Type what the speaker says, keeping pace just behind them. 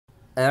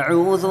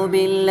أعوذ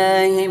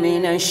بالله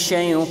من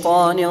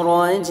الشيطان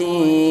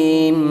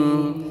الرجيم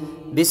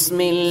بسم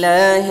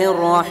الله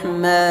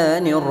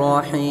الرحمن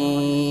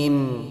الرحيم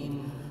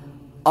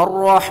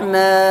الرحمن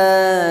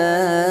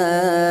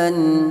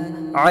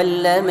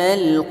علم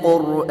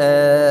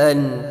القرآن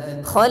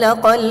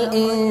خلق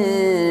الإنسان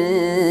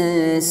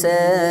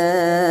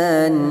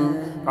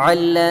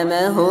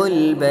علمه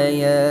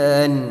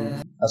البيان.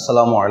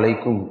 அஸ்ஸலாமு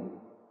அலைக்கும்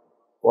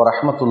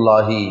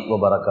வரஹ்மத்துல்லாஹி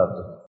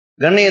வபரகாத்துஹு.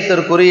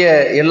 கண்ணியத்திற்குரிய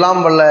எல்லாம்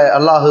வல்ல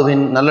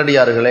அல்லாஹுவின்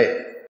நல்லடியார்களே,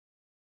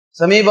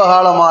 சமீப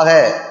காலமாக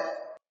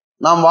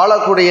நாம்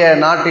வாழக்கூடிய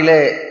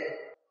நாட்டிலே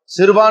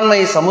சிறுபான்மை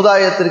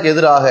சமுதாயத்திற்கு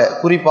எதிராக,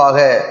 குறிப்பாக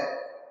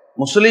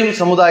முஸ்லிம்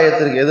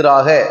சமுதாயத்திற்கு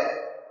எதிராக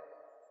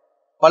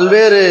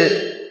பல்வேறு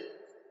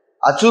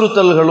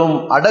அச்சுறுத்தல்களும்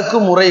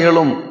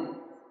அடக்குமுறைகளும்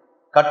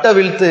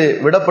கட்டவிழ்த்து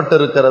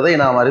விடப்பட்டிருக்கிறதை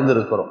நாம்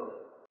அறிந்திருக்கிறோம்.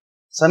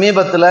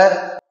 சமீபத்தில்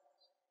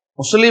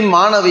முஸ்லிம்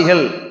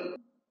மாணவிகள்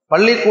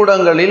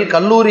பள்ளிக்கூடங்களில்,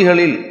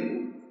 கல்லூரிகளில்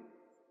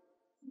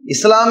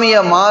இஸ்லாமிய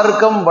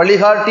மார்க்கம்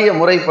வழிகாட்டிய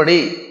முறைப்படி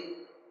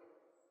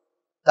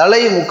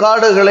தலை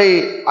முக்காடுகளை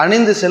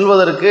அணிந்து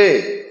செல்வதற்கு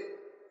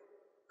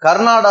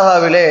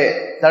கர்நாடகாவிலே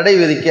தடை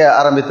விதிக்க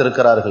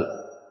ஆரம்பித்திருக்கிறார்கள்.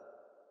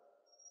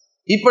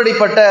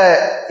 இப்படிப்பட்ட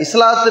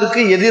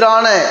இஸ்லாத்திற்கு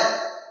எதிரான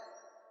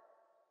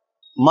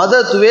மத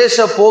துவேஷ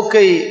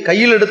போக்கை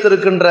கையில்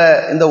எடுத்திருக்கின்ற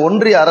இந்த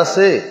ஒன்றிய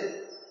அரசு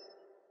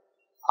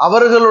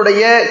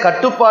அவர்களுடைய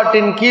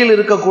கட்டுப்பாட்டின் கீழ்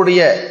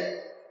இருக்கக்கூடிய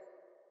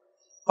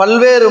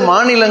பல்வேறு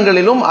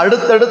மாநிலங்களிலும்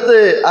அடுத்தடுத்து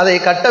அதை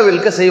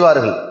கட்டவிழ்க்க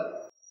செய்வார்கள்.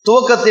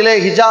 துவக்கத்திலே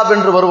ஹிஜாப்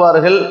என்று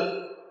வருவார்கள்,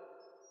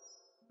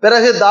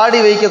 பிறகு தாடி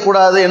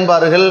வைக்கக்கூடாது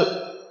என்பார்கள்,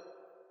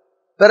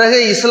 பிறகு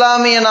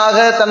இஸ்லாமியனாக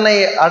தன்னை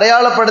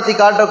அடையாளப்படுத்தி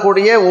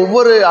காட்டக்கூடிய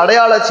ஒவ்வொரு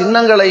அடையாள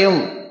சின்னங்களையும்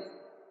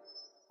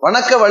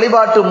வணக்க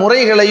வழிபாட்டு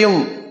முறைகளையும்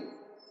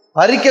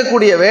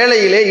பறிக்கக்கூடிய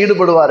வேலையிலே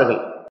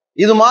ஈடுபடுவார்கள்.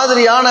 இது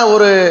மாதிரியான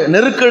ஒரு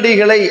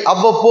நெருக்கடிகளை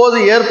அவ்வப்போது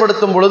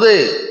ஏற்படுத்தும் பொழுது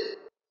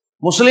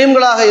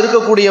முஸ்லிம்களாக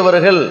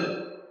இருக்கக்கூடியவர்கள்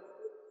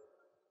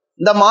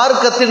இந்த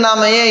மார்க்கத்தில்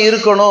நாம் ஏன்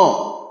இருக்கணும்,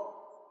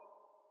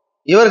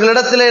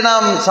 இவர்களிடத்திலே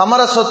நாம்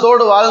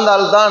சமரசத்தோடு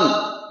வாழ்ந்தால்தான்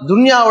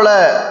துன்யாவில்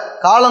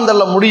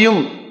காலந்தள்ள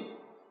முடியும்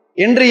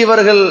என்று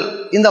இவர்கள்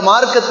இந்த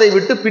மார்க்கத்தை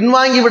விட்டு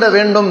பின்வாங்கிவிட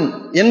வேண்டும்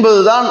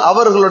என்பதுதான்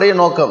அவர்களுடைய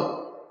நோக்கம்.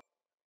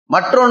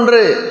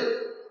 மற்றொன்று,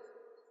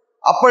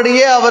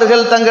 அப்படியே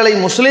அவர்கள் தங்களை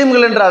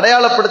முஸ்லிம்கள் என்று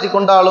அடையாளப்படுத்தி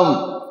கொண்டாலும்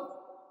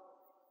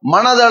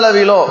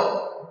மனதளவிலோ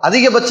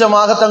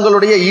அதிகபட்சமாக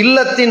தங்களுடைய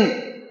இல்லத்தின்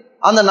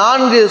அந்த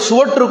 4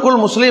 சுவற்றுக்குள்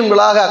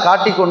முஸ்லிம்களாக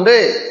காட்டிக்கொண்டு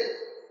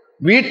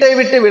வீட்டை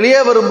விட்டு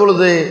வெளியே வரும்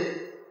பொழுது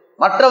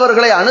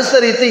மற்றவர்களை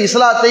அனுசரித்து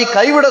இஸ்லாத்தை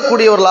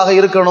கைவிடக்கூடியவர்களாக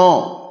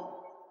இருக்கணும்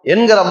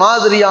என்கிற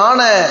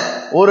மாதிரியான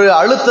ஒரு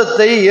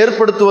அழுத்தத்தை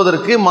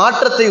ஏற்படுத்துவதற்கு,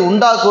 மாற்றத்தை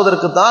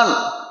உண்டாக்குவதற்கு தான்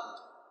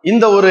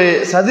இந்த ஒரு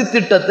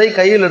சதித்திட்டத்தை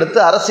கையில் எடுத்து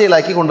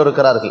அரசியலாக்கி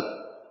கொண்டிருக்கிறார்கள்.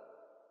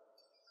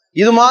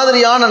 இது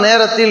மாதிரியான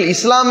நேரத்தில்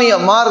இஸ்லாமிய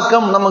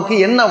மார்க்கம் நமக்கு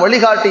என்ன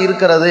வழிகாட்டி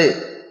இருக்கிறது,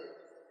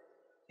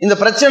 இந்த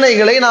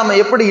பிரச்சனைகளை நாம்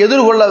எப்படி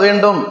எதிர்கொள்ள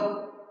வேண்டும்,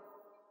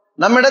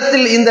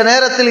 நம்மிடத்தில் இந்த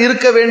நேரத்தில்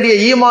இருக்க வேண்டிய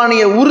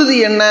ஈமானிய உறுதி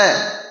என்ன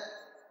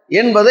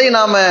என்பதை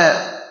நாம்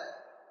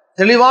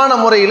தெளிவான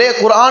முறையிலே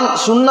குர்ஆன்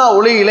சுன்னா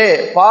ஒளியிலே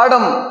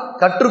பாடம்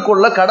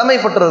கற்றுக்கொள்ள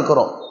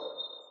கடமைப்பட்டிருக்கிறோம்.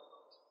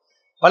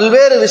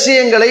 பல்வேறு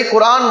விஷயங்களை,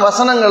 குர்ஆன்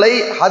வசனங்களை,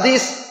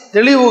 ஹதீஸ்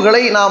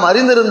தெளிவுகளை நாம்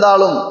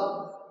அறிந்திருந்தாலும்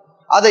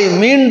அதை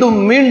மீண்டும்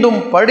மீண்டும்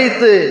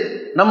படித்து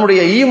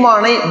நம்முடைய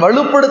ஈமானை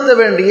வலுப்படுத்த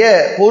வேண்டிய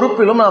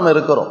பொறுப்பிலும் நாம்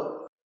இருக்கிறோம்.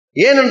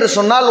 ஏனென்று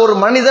சொன்னால், ஒரு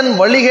மனிதன்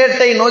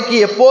வழிகேட்டை நோக்கி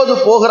எப்போது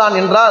போகிறான்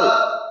என்றால்,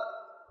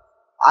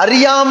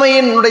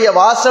 அறியாமையினுடைய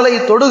வாசலை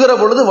தொடுகிற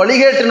பொழுது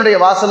வழிகேட்டினுடைய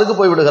வாசலுக்கு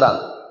போய்விடுகிறான்.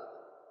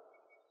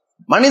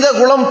 மனித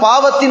குலம்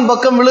பாவத்தின்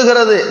பக்கம்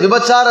விழுகிறது,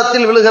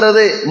 விபச்சாரத்தில்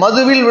விழுகிறது,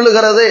 மதுவில்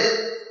விழுகிறது.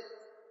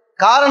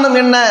 காரணம்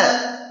என்ன?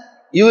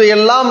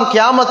 இவையெல்லாம்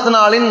கியாமத்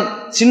நாளின்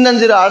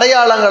சின்னஞ்சிறு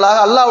அடையாளங்களாக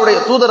அல்லாஹ்வுடைய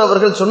தூதர்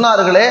அவர்கள்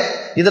சொன்னார்களே.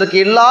 இதற்கு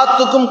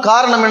எல்லாத்துக்கும்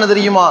காரணம் என்ன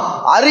தெரியுமா?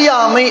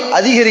 அறியாமை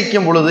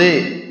அதிகரிக்கும் பொழுது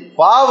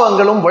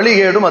பாவங்களும்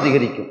வழிகேடும்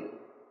அதிகரிக்கும்.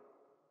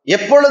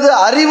 எப்பொழுது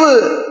அறிவு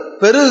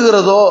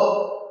பெருகிறதோ,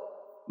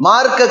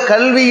 மார்க்க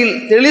கல்வியில்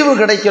தெளிவு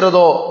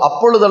கிடைக்கிறதோ,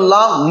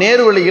 அப்பொழுதெல்லாம்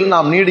நேர்வழியில்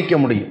நாம் நீடிக்க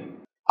முடியும்.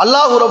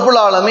 அல்லாஹ்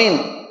ரப்புல் ஆலமீன்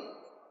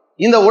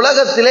இந்த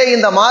உலகத்திலே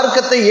இந்த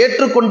மார்க்கத்தை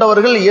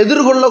ஏற்றுக்கொண்டவர்கள்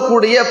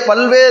எதிர்கொள்ளக்கூடிய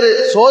பல்வேறு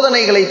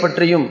சோதனைகளை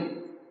பற்றியும்,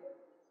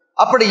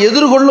 அப்படி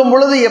எதிர்கொள்ளும்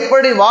பொழுது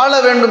எப்படி வாழ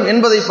வேண்டும்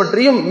என்பதை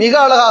பற்றியும் மிக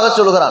அழகாக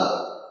சொல்கிறான்.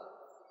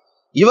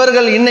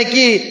 இவர்கள்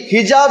இன்னைக்கு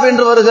ஹிஜாப்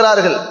என்று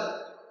வருகிறார்கள்,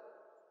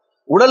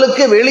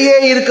 உடலுக்கு வெளியே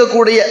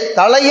இருக்கக்கூடிய,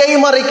 தலையை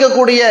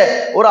மறைக்கக்கூடிய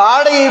ஒரு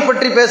ஆடையை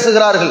பற்றி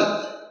பேசுகிறார்கள்.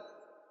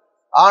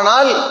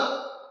 ஆனால்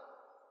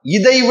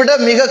இதைவிட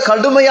மிக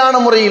கடுமையான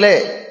முறையிலே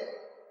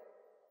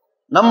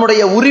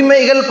நம்முடைய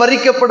உரிமைகள்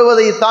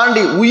பறிக்கப்படுவதை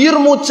தாண்டி உயிர்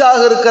மூச்சாக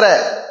இருக்கிற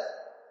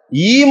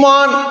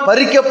ஈமான்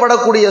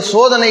பறிக்கப்படக்கூடிய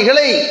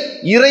சோதனைகளை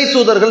இறை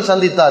தூதர்கள்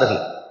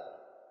சந்தித்தார்கள்.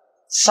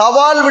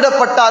 சவால்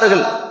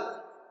விடப்பட்டார்கள்,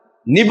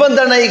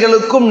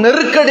 நிபந்தனைகளுக்கும்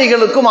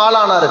நெருக்கடிகளுக்கும்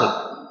ஆளானார்கள்.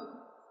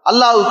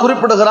 அல்லாஹ்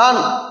குறிப்பிடுகிறான்,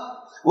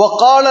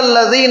 وَقَالَ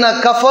الَّذِينَ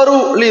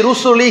كَفَرُوا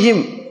لِرُسُلِهِمْ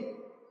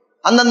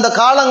அந்தந்த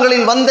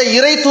காலங்களில் வந்த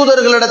இறை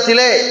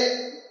தூதர்களிடத்திலே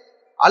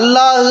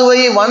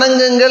அல்லாஹுவை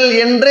வணங்குங்கள்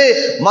என்று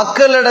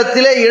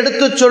மக்களிடத்திலே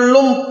எடுத்து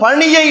சொல்லும்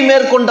பணியை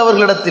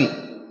மேற்கொண்டவர்களிடத்தில்,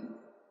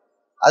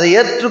 அதை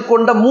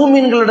ஏற்றுக்கொண்ட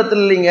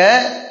மூமின்களிடத்தில் இல்லைங்க,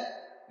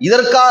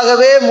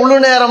 இதற்காகவே முழு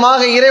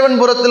நேரமாக இறைவன்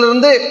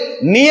புறத்திலிருந்து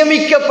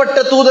நியமிக்கப்பட்ட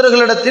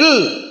தூதர்களிடத்தில்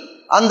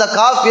அந்த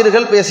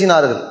காஃபிர்கள்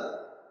பேசினார்கள்.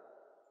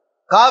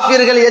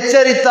 காஃபிர்கள்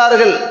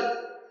எச்சரித்தார்கள்,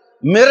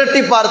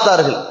 மிரட்டி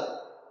பார்த்தார்கள்.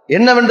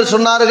 என்னவென்று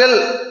சொன்னார்கள்?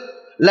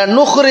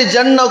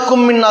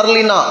 லனுக்ரிஜன்னக்கும் மின்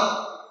அர்லினா,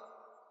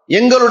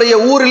 எங்களுடைய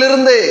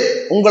ஊரிலிருந்து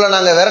உங்களை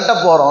நாங்கள் விரட்ட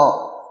போறோம்.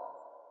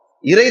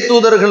 இறை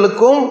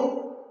தூதர்களுக்கும்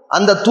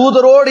அந்த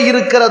தூதரோடு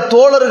இருக்கிற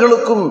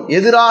தோழர்களுக்கும்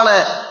எதிரான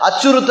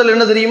அச்சுறுத்தல்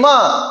என்ன தெரியுமா?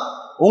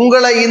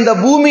 உங்களை இந்த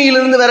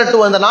பூமியிலிருந்து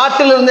விரட்டுவோம், இந்த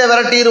நாட்டிலிருந்தே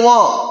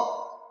விரட்டிடுவோம்.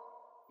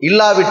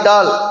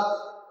 இல்லாவிட்டால்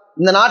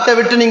இந்த நாட்டை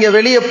விட்டு நீங்க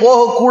வெளியே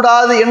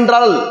போகக்கூடாது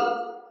என்றால்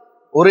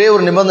ஒரே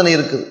ஒரு நிபந்தனை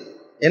இருக்குது.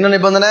 என்ன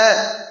நிபந்தனை?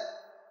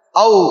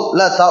 அவு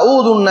ல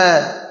தஊதுன்ன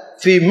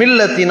ஃபி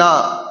மில்லத்தினா,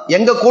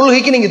 எங்க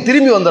கொள்கைக்கு நீங்க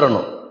திரும்பி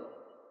வந்துடணும்.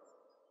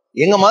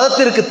 எங்க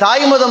மதத்திற்கு,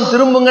 தாய் மதம்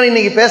திரும்புங்க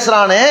இன்னைக்கு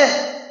பேசுறானே,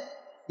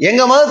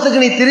 எங்க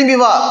மதத்துக்கு நீ திரும்பி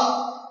வா,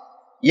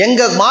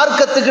 எங்க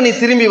மார்க்கத்துக்கு நீ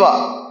திரும்பி வா.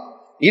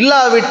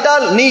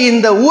 இல்லாவிட்டால் நீ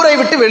இந்த ஊரை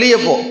விட்டு வெளியே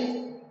போ.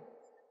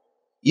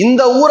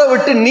 இந்த ஊரை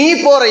விட்டு நீ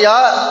போறையா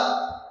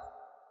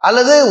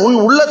அல்லது உன்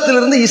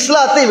உள்ளத்திலிருந்து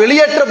இஸ்லாத்தை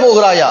வெளியேற்ற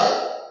போகிறாயா?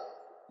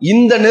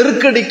 இந்த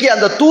நெருக்கடிக்கு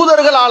அந்த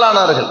தூதர்கள்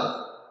ஆளானார்கள்.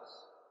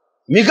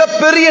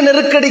 மிகப்பெரிய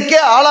நெருக்கடிக்கே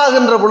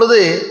ஆளாகின்ற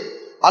பொழுது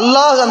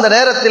அல்லாஹ் அந்த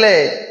நேரத்திலே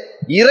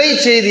இறை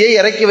செய்தியை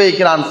இறக்கி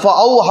வைக்கிறான்.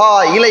 ஃபஅவ்ஹா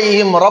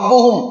இலைஹிம்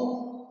ரப்புஹும்,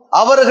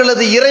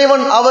 அவர்களது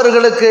இறைவன்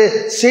அவர்களுக்கு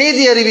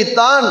செய்தி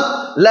அறிவித்தான்.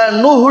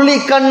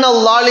 லனுஹ்லிகன்னல்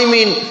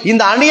ஸாலிமீன்,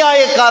 இந்த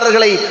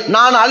அநியாயக்காரர்களை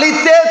நான்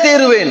அழித்தே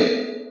தீருவேன்.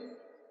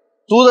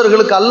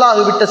 தூதர்களுக்கு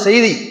அல்லாஹ் விட்ட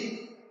செய்தி.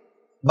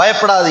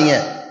 பயப்படாதீங்க,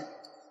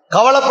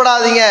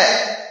 கவலைப்படாதீங்க,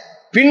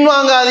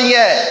 பின்வாங்காதீங்க,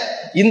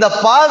 இந்த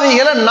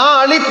பாவிகளை நான்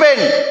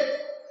அழிப்பேன்.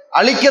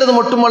 அழிக்கிறது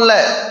மட்டுமல்ல,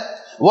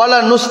 வல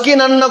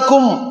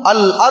நுஸ்கினன்னக்கும்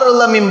அல்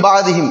அர்ல மின்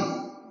பாதிஹிம்,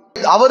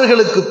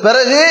 அவர்களுக்கு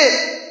பிறகு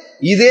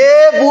இதே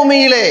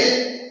பூமியிலே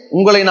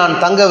உங்களை நான்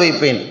தங்க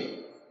வைப்பேன்.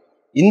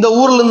 இந்த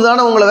ஊர்ல இருந்து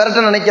தானே உங்களை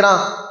விரட்ட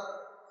நினைக்கிறான்,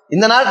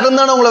 இந்த நாட்டில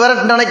இருந்து தானே உங்களை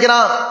விரட்ட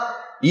நினைக்கிறான்,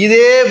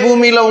 இதே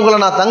பூமியில உங்களை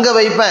நான் தங்க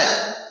வைப்பேன்.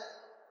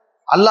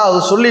 அல்லாஹ்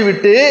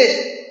சொல்லிவிட்டு,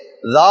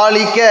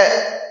 தாலிக்க,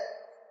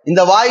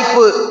 இந்த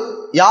வாய்ப்பு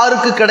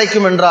யாருக்கு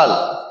கிடைக்கும் என்றால்,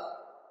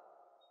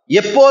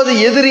 எப்போது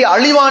எதிரி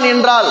அழிவான்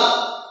என்றால்,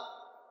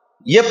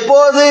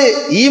 எப்போது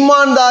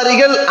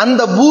ஈமான்தாரிகள்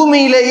அந்த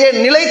பூமியிலேயே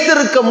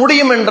நிலைத்திருக்க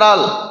முடியும்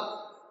என்றால்,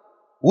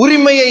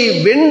 உரிமையை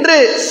வென்று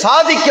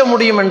சாதிக்க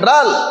முடியும்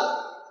என்றால்,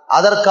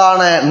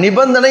 அதற்கான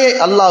நிபந்தனையை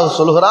அல்லாஹ்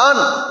சொல்கிறான்.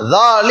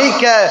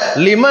 ذَلِكَ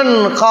لِمَنْ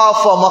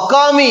خَافَ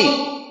مَقَامِي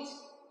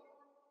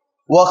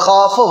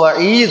وَخَافَ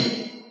وَعِيدِ,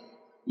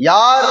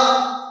 யார்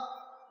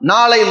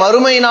நாளை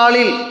மறுமை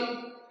நாளில்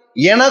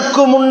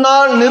எனக்கு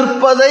முன்னால்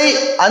நிற்பதை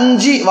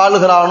அஞ்சி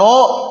வாழுகிறானோ,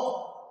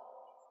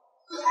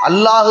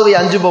 அல்லாஹுவை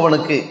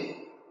அஞ்சுபவனுக்கு,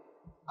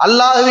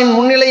 அல்லாஹுவின்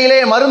முன்னிலையிலே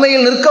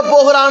மறுமையில் நிற்கப்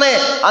போகிறானே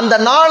அந்த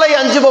நாளை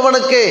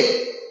அஞ்சுபவனுக்கு,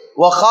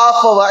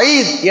 வகாஃப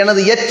வஈத்,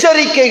 எனது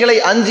எச்சரிக்கைகளை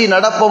அஞ்சி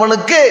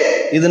நடப்பவனுக்கு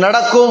இது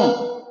நடக்கும்.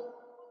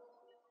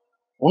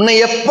 உன்னை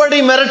எப்படி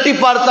மிரட்டி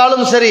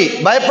பார்த்தாலும் சரி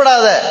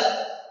பயப்படாத,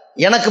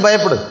 எனக்கு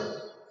பயப்படு,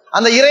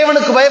 அந்த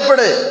இறைவனுக்கு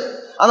பயப்படு,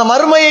 அந்த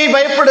மறுமையை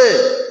பயப்படு,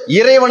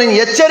 இறைவனின்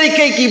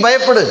எச்சரிக்கைக்கு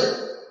பயப்படு.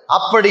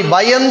 அப்படி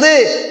பயந்து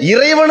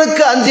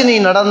இறைவனுக்கு அஞ்சி நீ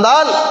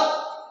நடந்தால்,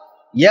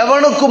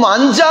 எவனுக்கும்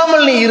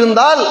அஞ்சாமல் நீ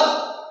இருந்தால்,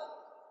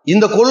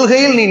 இந்த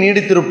கொள்கையில் நீ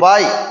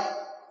நீடித்திருப்பாய்,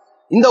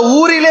 இந்த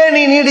ஊரிலே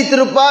நீ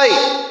நீடித்திருப்பாய்,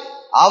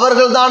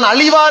 அவர்கள்தான்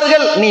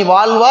அழிவார்கள், நீ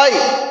வாழ்வாய்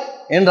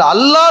என்று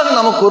அல்லாஹ்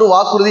நமக்கு ஒரு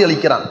வாக்குறுதி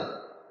அளிக்கிறான்.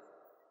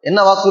 என்ன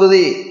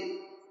வாக்குறுதி?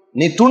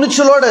 நீ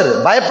துணிச்சலோடு இரு,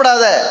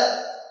 பயப்படாத,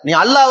 நீ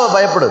அல்லாஹ்வை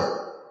பயப்படு,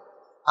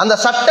 அந்த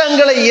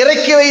சட்டங்களை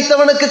இறக்கி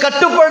வைத்தவனுக்கு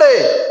கட்டுப்படு,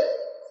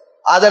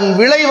 அதன்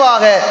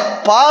விளைவாக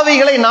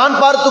பாவிகளை நான்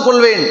பார்த்துக்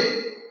கொள்வேன்,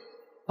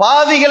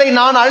 பாவிகளை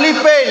நான்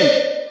அழிப்பேன்,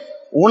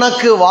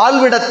 உனக்கு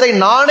வாழ்விடத்தை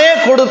நானே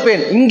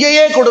கொடுப்பேன்,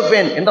 இங்கேயே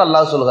கொடுப்பேன் என்று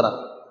அல்லாஹ் சொல்கிறான்.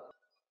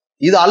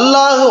 இது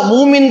அல்லாஹ்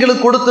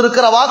மூமின்களுக்கு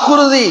கொடுத்திருக்கிற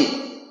வாக்குறுதி.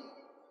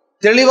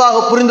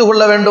 தெளிவாக புரிந்து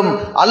கொள்ள வேண்டும்.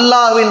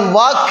 அல்லாஹ்வின்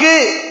வாக்கு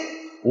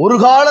ஒரு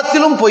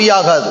காலத்திலும்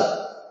பொய்யாகாது.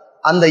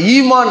 அந்த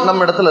ஈமான்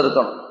நம்ம இடத்துல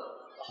இருக்கணும்.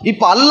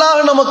 இப்ப அல்லாஹ்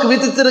நமக்கு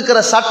விதித்திருக்கிற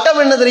சட்டம்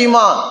என்ன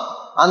தெரியுமா?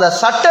 அந்த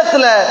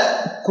சட்டத்துல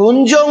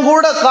கொஞ்சம்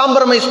கூட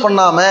காம்ப்ரமைஸ்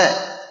பண்ணாம,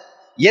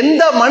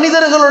 எந்த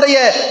மனிதர்களுடைய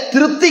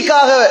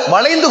திருப்திக்காக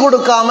வளைந்து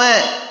கொடுக்காம,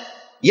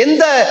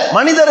 எந்த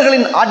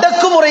மனிதர்களின்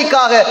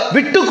அடக்குமுறைக்காக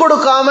விட்டு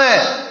கொடுக்காம,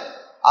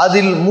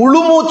 அதில் முழு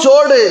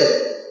மூச்சோடு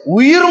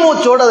உயிர்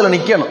மூச்சோடு அதுல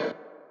நிக்கணும்.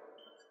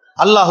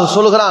 அல்லாஹ்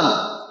சொல்கிறான்,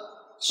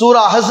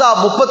 சூரா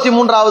அஹ்ஸாப்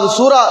 33வது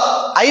சூரா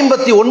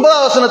 59வது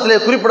வசனத்திலே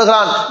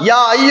குறிப்பிடுகிறான், யா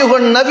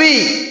அய்யுஹன் நபி,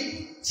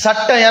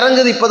 சட்டம்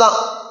இறங்குது இப்பதான்,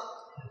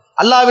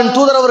 அல்லாஹ்வின்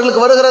தூதர்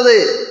அவர்களுக்கு வருகிறது.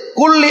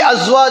 குல்லி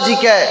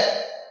அஸ்வாஜிக,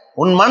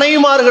 உன்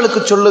மனைவிமார்களுக்கு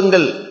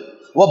சொல்லுங்கள்,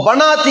 ஒ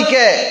பனாத்திக்க,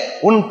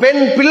 உன்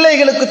பெண்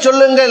பிள்ளைகளுக்கு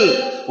சொல்லுங்கள்,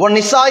 ஒன்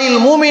நிசாயில்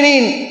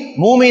மூமினின்,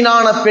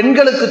 மூமினான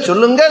பெண்களுக்கு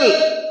சொல்லுங்கள்,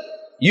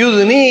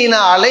 யுத்னீன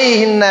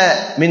அலைஹின்ன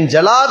மின்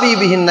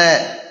ஜலாபீபிஹின்ன,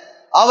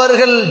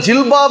 அவர்கள்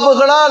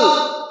ஜில்பாபுகளால்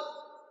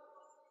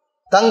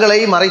தங்களை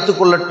மறைத்துக்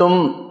கொள்ளட்டும்,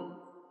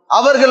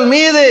 அவர்கள்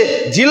மீது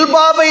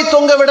ஜில்பாபை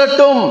தொங்க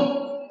விடட்டும்.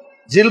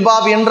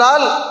 ஜில்பாப்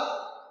என்றால்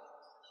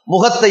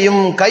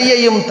முகத்தையும்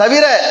கையையும்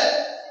தவிர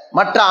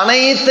மற்ற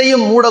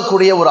அனைத்தையும்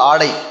மூடக்கூடிய ஒரு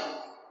ஆடை.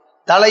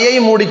 தலையை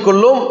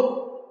மூடிக்கொள்ளும்,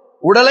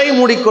 உடலை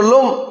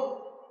மூடிக்கொள்ளும்,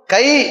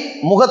 கை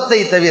முகத்தை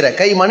தவிர,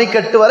 கை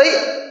மணிக்கட்டு வரை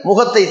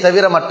முகத்தை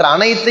தவிர மற்ற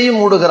அனைத்தையும்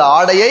மூடுகிற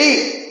ஆடையை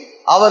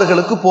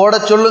அவர்களுக்கு போட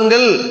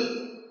சொல்லுங்கள்.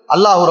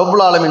 அல்லாஹ்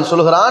ரப்புல் ஆலமீன்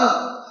சொல்கிறான்,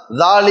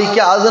 ذَلِكَ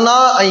أَدْنَى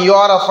أَنْ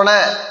يُعْرَفْنَ,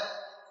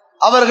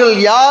 அவர்கள்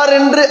யார்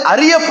என்று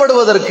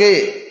அறியப்படுவதற்கு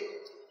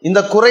இந்த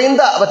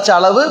குறைந்த பட்ச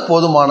அளவு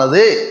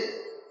போதுமானது.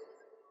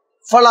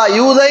 ஃபலா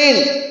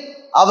யூதைன்,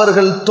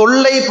 அவர்கள்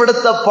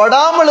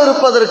தொல்லைப்படுத்தப்படாமல்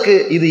இருப்பதற்கு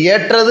இது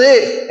ஏற்றது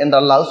என்று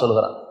அல்லாஹ்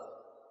சொல்கிறான்.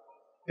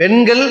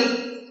 பெண்கள்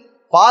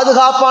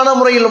பாதுகாப்பான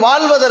முறையில்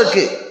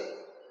வாழ்வதற்கு,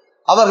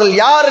 அவர்கள்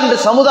யார் என்று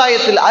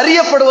சமுதாயத்தில்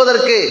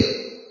அறியப்படுவதற்கு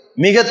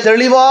மிக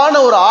தெளிவான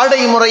ஒரு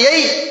ஆடை முறையை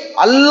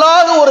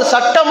அல்லாஹ் ஒரு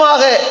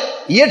சட்டமாக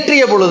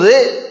இயற்றிய பொழுது,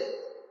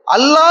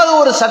 அல்லாஹ்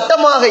ஒரு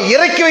சட்டமாக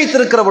இறக்கி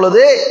வைத்திருக்கிற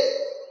பொழுது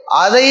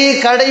அதை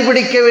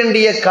கடைபிடிக்க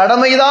வேண்டிய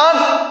கடமைதான்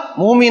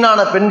மூமினான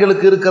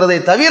பெண்களுக்கு இருக்கிறதை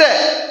தவிர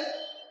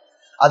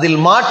அதில்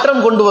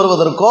மாற்றம் கொண்டு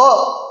வருவதற்கோ,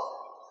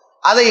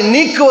 அதை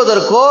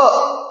நீக்குவதற்கோ,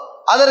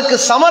 அதற்கு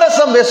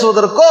சமரசம்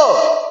பேசுவதற்கோ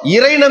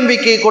இறை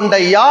நம்பிக்கை கொண்ட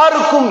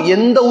யாருக்கும்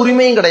எந்த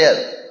உரிமையும்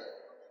கிடையாது.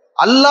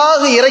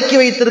 அல்லாஹ் இறக்கி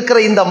வைத்திருக்கிற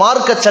இந்த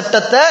மார்க்க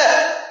சட்டத்தை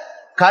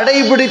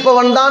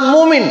கடைபிடிப்பவன் தான்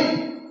மூமின்.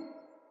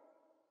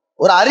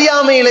 ஒரு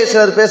அறியாமையிலே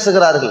சிலர்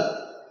பேசுகிறார்கள்,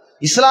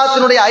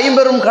 இஸ்லாத்தினுடைய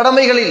 50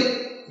 கடமைகளில்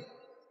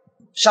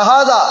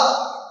ஷஹாதா,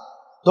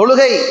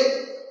 தொழுகை,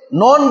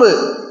 நோன்பு,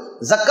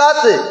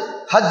 ஜக்காத்து,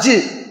 ஹஜ்ஜு,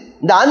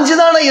 இந்த 5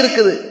 தானே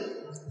இருக்குது,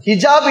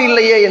 ஹிஜாப்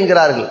இல்லையே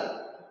என்கிறார்கள்.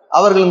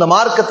 அவர்கள் இந்த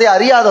மார்க்கத்தை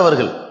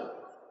அறியாதவர்கள்,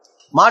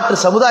 மாற்று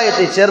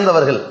சமுதாயத்தை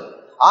சேர்ந்தவர்கள்,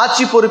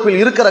 ஆட்சி பொறுப்பில்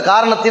இருக்கிற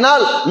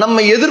காரணத்தினால்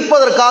நம்மை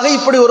எதிர்ப்பதற்காக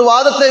இப்படி ஒரு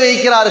வாதத்தை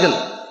வைக்கிறார்கள்.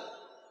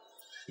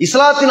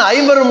 இஸ்லாத்தின்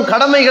 50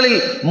 கடமைகளில்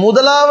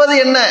முதலாவது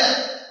என்ன?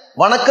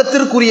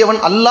 வணக்கத்திற்குரியவன்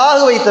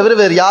அல்லாஹ்வை தவிர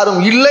வேறு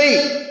யாரும் இல்லை.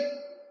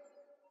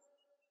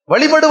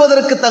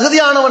 வழிபடுவதற்கு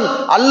தகுதியானவன்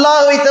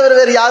அல்லாஹ்வை தவிர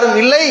வேறு யாரும்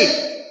இல்லை.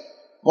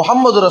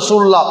 முஹம்மது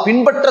ரசூலுல்லாஹ்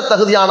பின்பற்ற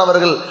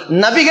தகுதியானவர்கள்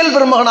நபிகள்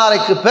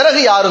பெருமகனாருக்கு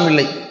பிறகு யாரும்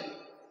இல்லை.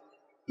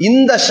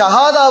 இந்த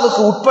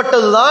ஷஹாதாவுக்கு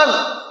உட்பட்டதுதான்.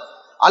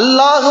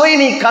 அல்லாஹ்வை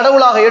நீ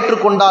கடவுளாக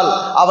ஏற்றுக்கொண்டால்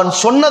அவன்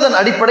சொன்னதன்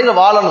அடிப்படையில்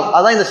வாழணும்.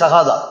 அதான் இந்த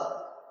ஷஹாதா.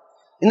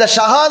 இந்த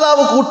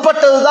ஷஹாதாவுக்கு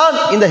உட்பட்டதுதான்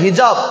இந்த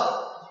ஹிஜாப்.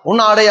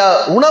 உன்னுடைய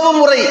உணவு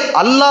முறை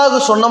அல்லாஹ்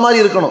சொன்ன மாதிரி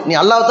இருக்கணும். நீ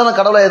அல்லாஹ் தானே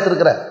கடவுளை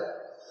ஏற்றிருக்கிற,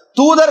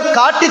 தூதர்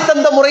காட்டி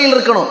தந்த முறையில்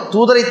இருக்கணும்.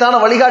 தூதரைத்தான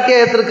வழிகாட்டியா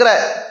ஏற்றிருக்கிற,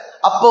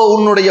 அப்போ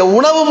உன்னுடைய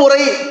உணவு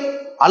முறை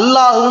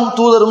அல்லாஹும்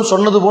தூதரும்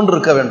சொன்னது போன்று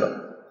இருக்க வேண்டும்.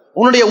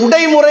 உன்னுடைய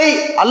உடைமுறை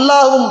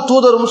அல்லாஹும்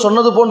தூதரும்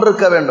சொன்னது போன்று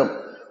இருக்க வேண்டும்.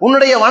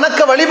 உன்னுடைய வணக்க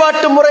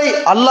வழிபாட்டு முறை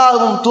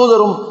அல்லாஹும்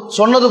தூதரும்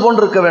சொன்னது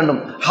போன்று இருக்க வேண்டும்.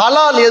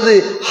 ஹலால் எது,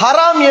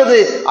 ஹராம் எது,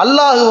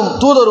 அல்லாஹும்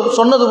தூதரும்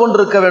சொன்னது போன்று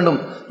இருக்க வேண்டும்.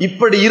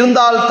 இப்படி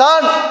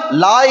இருந்தால்தான்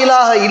லா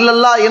இலாஹ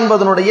இல்லல்லாஹ்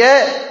என்பதனுடைய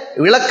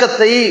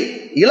விளக்கத்தை,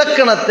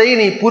 இலக்கணத்தை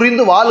நீ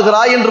புரிந்து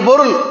வாழ்கிறாய் என்று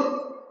பொருள்.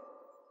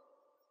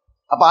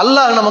 அப்ப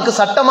அல்லாஹ் நமக்கு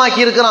சட்டமாக்கி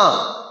இருக்கிறான்.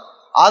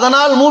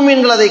 அதனால்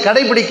மூமீன்கள் அதை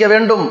கடைபிடிக்க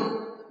வேண்டும்.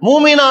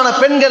 மூமீனான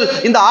பெண்கள்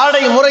இந்த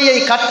ஆடை முறையை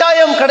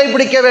கட்டாயம்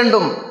கடைபிடிக்க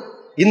வேண்டும்.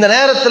 இந்த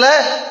நேரத்தில்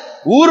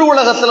ஊர்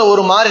உலகத்தில்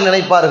ஒரு மாதிரி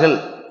நினைப்பார்கள்,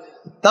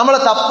 நம்மளை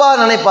தப்பா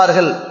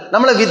நினைப்பார்கள்,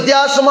 நம்மளை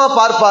வித்தியாசமா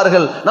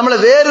பார்ப்பார்கள், நம்மளை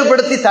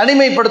வேறுபடுத்தி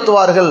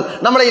தனிமைப்படுத்துவார்கள்,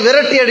 நம்மளை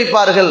விரட்டி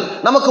அடிப்பார்கள்,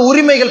 நமக்கு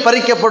உரிமைகள்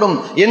பறிக்கப்படும்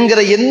என்கிற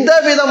எந்த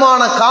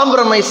விதமான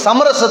காம்ப்ரமைஸ்,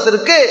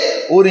 சமரசத்திற்கு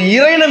ஒரு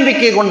இறை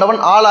நம்பிக்கை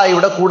கொண்டவன்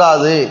ஆளாகிவிடக்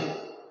கூடாது.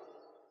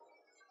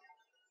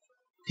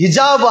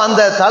 ஹிஜாப்,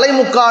 அந்த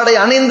தலைமுக்காடை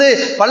அணிந்து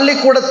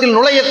பள்ளிக்கூடத்தில்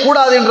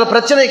நுழையக்கூடாது என்ற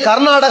பிரச்சனை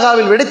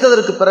கர்நாடகாவில்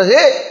வெடித்ததற்கு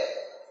பிறகு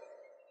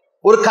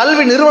ஒரு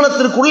கல்வி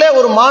நிறுவனத்திற்குள்ளே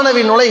ஒரு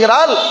மாணவி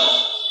நுழைகிறாள்.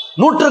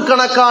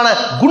 நூற்றுக்கணக்கான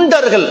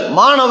குண்டர்கள்,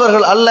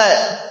 மாணவர்கள் அல்ல,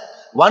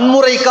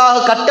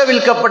 வன்முறைக்காக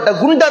கட்டவிழ்க்கப்பட்ட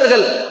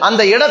குண்டர்கள்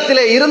அந்த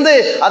இடத்திலே இருந்து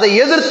அதை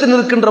எதிர்த்து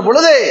நிற்கின்ற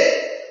பொழுது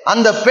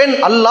அந்த பெண்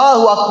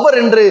அல்லாஹு அக்பர்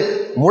என்று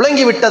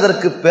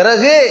முழங்கிவிட்டதற்கு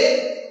பிறகு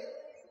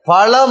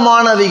பல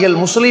மாணவிகள்,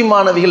 முஸ்லிம்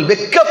மாணவிகள்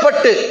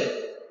வெட்கப்பட்டு,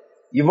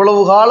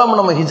 இவ்வளவு காலம்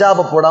நம்ம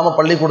ஹிஜாபை போடாம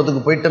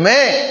பள்ளிக்கூடத்துக்கு போயிட்டுமே,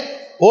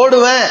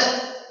 போடுவேன்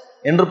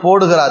என்று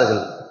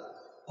போடுகிறார்கள்.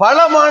 பல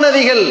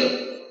மாணவிகள்,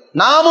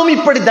 நாமும்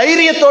இப்படி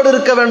தைரியத்தோடு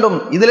இருக்க வேண்டும்.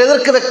 இதில்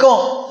எதற்கு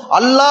வெக்கம்?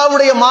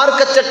 அல்லாஹ்வுடைய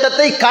மார்க்க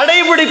சட்டத்தை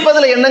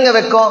கடைபிடிப்பதில் என்னங்க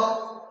வெக்கம்,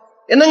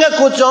 என்னங்க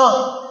கூச்சம்,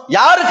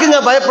 யாருக்குங்க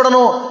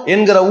பயப்படணும்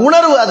என்கிற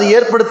உணர்வு அது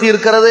ஏற்படுத்தி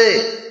இருக்கிறது.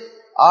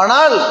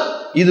 ஆனால்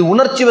இது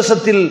உணர்ச்சி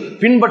வசத்தில்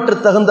பின்பற்ற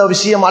தகுந்த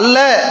விஷயம் அல்ல,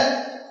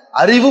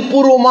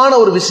 அறிவுபூர்வமான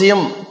ஒரு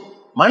விஷயம்,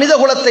 மனித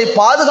குலத்தை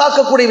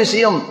பாதுகாக்கக்கூடிய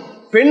விஷயம்,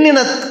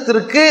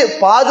 பெண்ணினத்திற்கு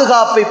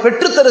பாதுகாப்பை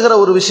பெற்றுத்தருகிற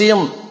ஒரு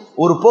விஷயம்,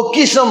 ஒரு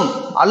பொக்கிஷம்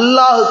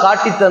அல்லாஹ்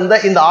காட்டி தந்த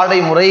இந்த ஆடை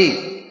முறை.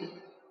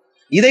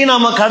 இதை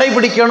நாம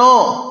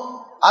கடைபிடிக்கணும்,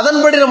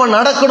 அதன்படி நம்ம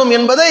நடக்கணும்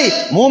என்பதை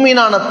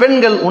மூமினான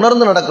பெண்கள்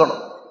உணர்ந்து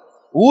நடக்கணும்.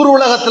 ஊர்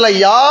உலகத்துல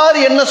யார்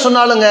என்ன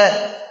சொன்னாலுங்க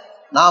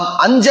நாம்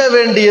அஞ்ச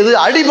வேண்டியது,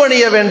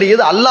 அடிபணிய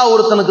வேண்டியது அல்லாஹ்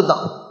ஒருத்தனுக்கு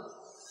தான்.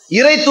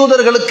 இறை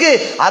தூதர்களுக்கு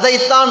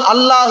அதைத்தான்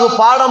அல்லாஹ்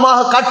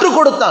பாடமாக கற்றுக்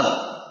கொடுத்தான்.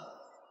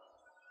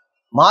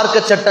 மார்க்க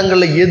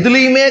சட்டங்கள்ல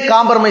எதுலையுமே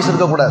காம்ப்ரமைஸ்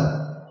இருக்கக்கூடாது.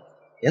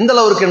 எந்த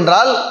அளவுக்கு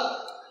என்றால்,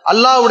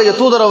 அல்லாஹ்வுடைய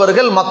தூதர்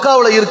அவர்கள்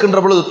மக்காவில் இருக்கின்ற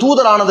பொழுது,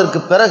 தூதர் ஆனதற்கு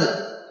பிறகு,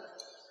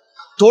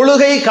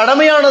 தொழுகை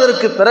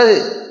கடமையானதற்கு பிறகு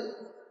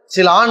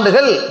சில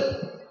ஆண்டுகள்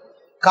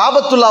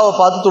காபத்துல்லாவை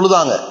பார்த்து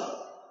தொழுதாங்க.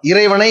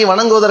 இறைவனை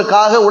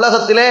வணங்குவதற்காக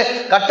உலகத்திலே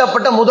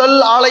கட்டப்பட்ட முதல்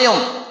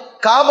ஆலயம்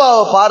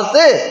காபாவை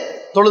பார்த்து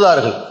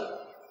தொழுதார்கள்.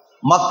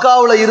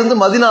 மக்காவில் இருந்து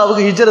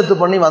மதினாவுக்கு ஹிஜ்ரத்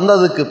பண்ணி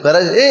வந்ததுக்கு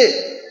பிறகு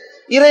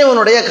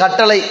இறைவனுடைய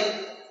கட்டளை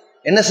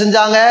என்ன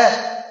செஞ்சாங்க?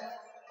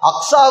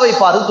 அக்ஸாவை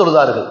பார்த்து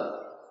தொழுதார்கள்.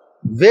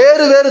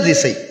 வேறு வேறு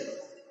திசை.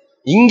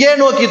 இங்கே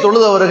நோக்கி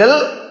தொழுதவர்கள்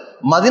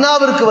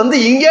மதினாவிற்கு வந்து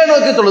இங்கே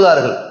நோக்கி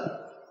தொழுதார்கள்.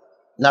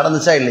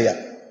 நடந்துச்சா இல்லையா?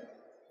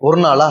 ஒரு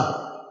நாளா,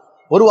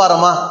 ஒரு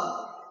வாரமா,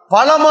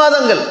 பல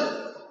மாதங்கள்,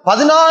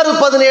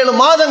 16-17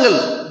 மாதங்கள்,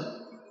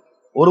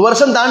 ஒரு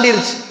வருஷம்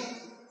தாண்டிருச்சு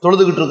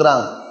தொழுதுகிட்டு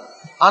இருக்கிறாங்க.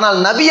 ஆனால்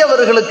நபி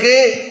அவர்களுக்கு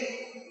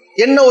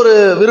என்ன ஒரு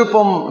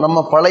விருப்பம்? நம்ம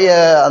பழைய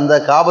அந்த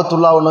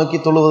காபத்துல்லாவை நோக்கி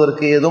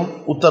தொழுவதற்கு ஏதும்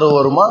உத்தரவு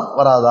வருமா,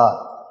 வராதா?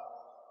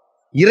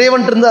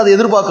 இறைவன் இருந்து அதை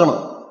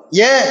எதிர்பார்க்கணும்.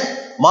 ஏன்?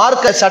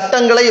 மார்க்க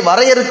சட்டங்களை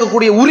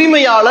வரையறுக்கக்கூடிய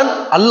உரிமையாளன்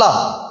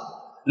அல்லாஹ்.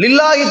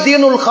 லில்லாஹி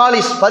தீனுல்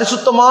காலிஸ்,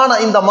 பரிசுத்தமான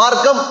இந்த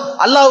மார்க்கம்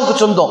அல்லாஹ்வுக்கு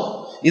சொந்தம்.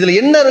 இதுல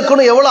என்ன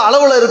இருக்கணும், எவ்வளவு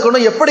அளவுல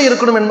இருக்கணும், எப்படி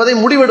இருக்கணும் என்பதை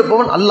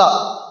முடிவெடுப்பவன் அல்லாஹ்.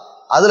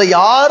 அதுல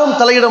யாரும்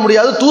தலையிட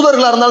முடியாது.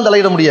 தூதர்களா இருந்தாலும்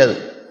தலையிட முடியாது.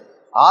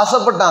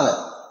 ஆசைப்பட்டாங்க,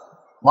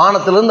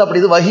 வானத்திலிருந்து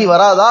அப்படி இது வஹி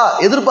வராதா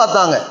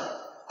எதிர்பார்த்தாங்க.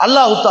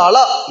 அல்லாஹ்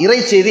தஆலா இறை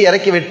செய்தி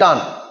இறக்கி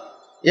விட்டான்.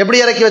 எப்படி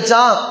இறக்கி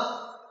வச்சான்?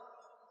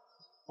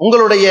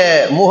 உங்களுடைய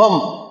முகம்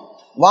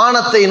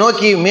வானத்தை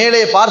நோக்கி மேலே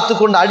பார்த்து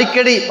கொண்டு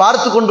அடிக்கடி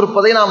பார்த்து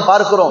கொண்டிருப்பதை நாம்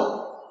பார்க்கிறோம்.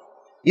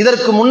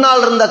 இதற்கு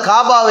முன்னால் இருந்த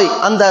காபாவை,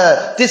 அந்த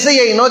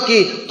திசையை நோக்கி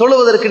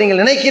தொழுவதற்கு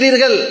நீங்கள்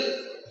நினைக்கிறீர்கள்,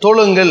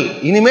 தொழுங்கள்.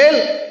 இனிமேல்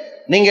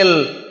நீங்கள்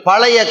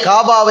பழைய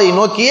காபாவை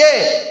நோக்கியே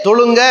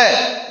தொழுங்க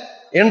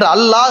என்று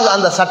அல்லாஹ்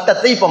அந்த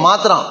சட்டத்தை இப்ப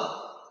மாத்துறான்.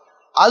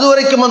 அது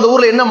வரைக்கும் அந்த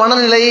ஊர்ல என்ன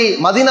மனநிலை?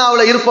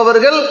 மதீனாவில்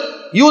இருப்பவர்கள்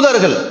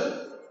யூதர்கள்,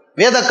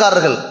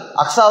 வேதக்காரர்கள்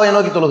அக்ஸாவை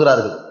நோக்கி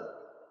தொழுகிறார்கள்.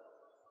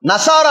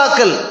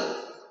 நசாராக்கள்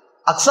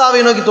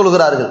அக்ஸாவை நோக்கி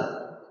தொழுகிறார்கள்.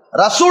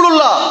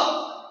 ரசூலுல்லாஹ்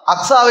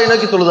அக்ஸாவை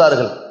நோக்கி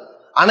தொழுதார்கள்.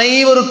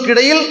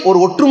 அனைவருக்கிடையில் ஒரு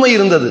ஒற்றுமை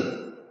இருந்தது,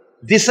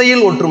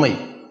 திசையில் ஒற்றுமை.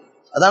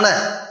 அதானே?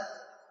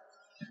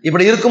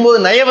 இப்படி இருக்கும்போது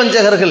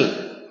நயவஞ்சகர்கள்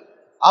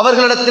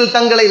அவர்களிடத்தில்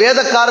தங்களை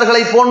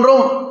வேதக்காரர்களை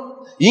போன்றும்,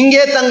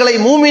 இங்கே தங்களை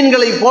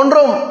மூமீன்களை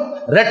போன்றும்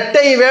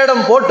இரட்டை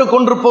வேடம் போட்டுக்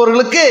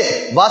கொண்டிருப்பவர்களுக்கு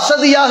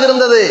வசதியாக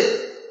இருந்தது.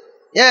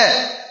 ஏன்?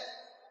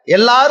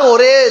 எல்லாரும்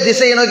ஒரே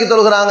திசையை நோக்கி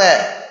தொழுகிறாங்க.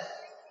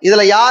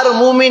 இதுல யாரு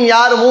மூமீன்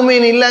யாரு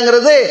மூமீன்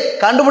இல்லைங்கிறது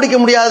கண்டுபிடிக்க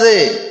முடியாது.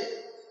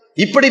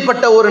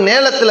 இப்படிப்பட்ட ஒரு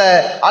நேரத்தில்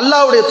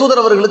அல்லாஹ்வுடைய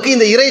தூதர் அவர்களுக்கு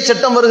இந்த இறை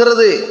சட்டம்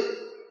வருகிறது.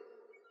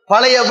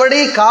 பழையபடி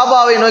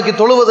காபாவை நோக்கி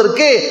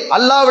தொழுவதற்கு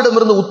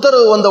அல்லாஹ்விடமிருந்து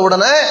உத்தரவு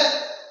வந்தவுடனே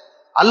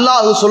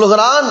அல்லாஹ்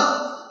சொல்லுகிறான்,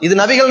 இது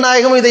நபிகள்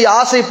நாயகம் இதை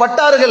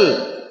ஆசைப்பட்டார்கள்.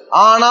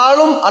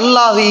 ஆனாலும்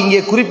அல்லாஹ்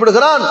இங்கே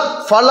குறிப்பிடுகிறான்,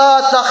 ஃபலா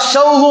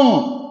தக்ஷௌஹும்,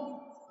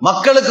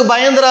 மக்களுக்கு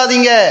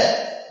பயந்துராதீங்க,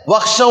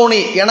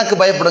 வக்ஷௌனி, எனக்கு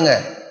பயப்படுங்க.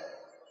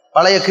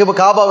 பழைய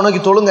காபாவை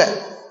நோக்கி தொழுங்க.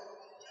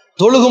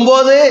 தொழுகும்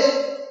போது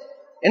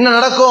என்ன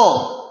நடக்கும்?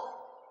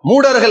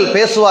 மூடர்கள்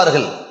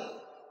பேசுவார்கள்.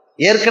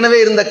 ஏற்கனவே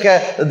இருந்த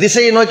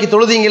திசையை நோக்கி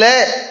தொழுதீங்களே,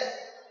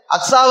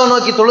 அக்ஸாவை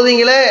நோக்கி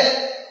தொழுதீங்களே,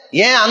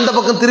 ஏன் அந்த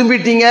பக்கம்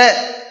திரும்பிட்டீங்க,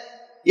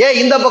 ஏன்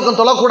இந்த பக்கம்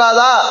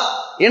தொழக்கூடாதா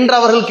என்று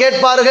அவர்கள்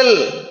கேட்பார்கள்.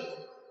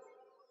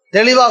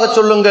 தெளிவாக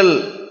சொல்லுங்கள்,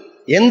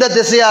 எந்த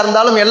திசையா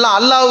இருந்தாலும் எல்லாம்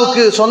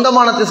அல்லாஹ்வுக்கு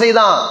சொந்தமான திசை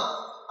தான்.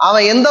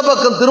 அவன் எந்த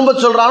பக்கம் திரும்ப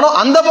சொல்றானோ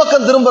அந்த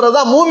பக்கம்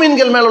திரும்புறதா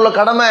மூமின்கள் மேல உள்ள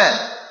கடமை.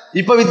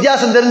 இப்ப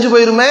வித்தியாசம் தெரிஞ்சு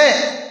போயிருமே.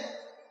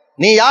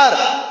 நீ யார்?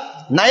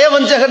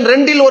 நயவஞ்சகன்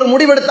ரெண்டில் ஒரு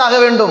முடிவெடுத்தாக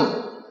வேண்டும்.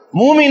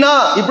 மூமினா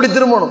இப்படி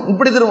திரும்பணும்,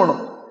 இப்படி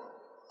திரும்பணும்.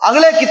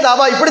 அகலே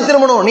கித்தாபா இப்படி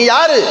திரும்பணும். நீ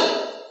யாரு?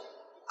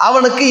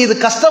 அவனுக்கு இது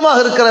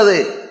கஷ்டமாக இருக்கிறது,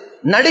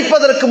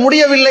 நடிப்பதற்கு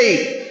முடியவில்லை.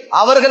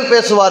 அவர்கள்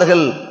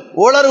பேசுவார்கள்,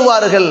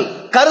 உளறுவார்கள்,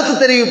 கருத்து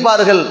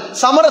தெரிவிப்பார்கள்,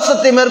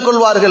 சமரசத்தை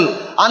மேற்கொள்வார்கள்.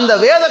 அந்த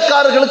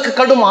வேதக்காரர்களுக்கு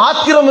கடும்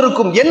ஆத்திரம்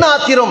இருக்கும். என்ன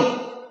ஆத்திரம்?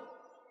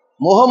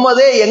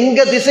 முகம்மதே எங்க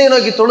திசை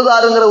நோக்கி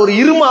தொழுதாருங்கிற ஒரு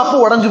இருமாப்பு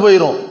உடைஞ்சு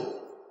போயிரும்.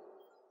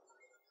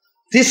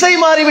 திசை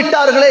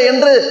மாறிவிட்டார்களே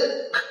என்று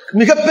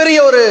மிகப்பெரிய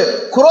ஒரு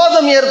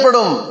குரோதம்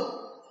ஏற்படும்.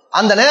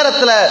 அந்த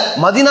நேரத்தில்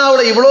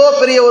மதீனாவுல இவ்வளோ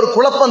பெரிய ஒரு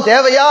குழப்பம்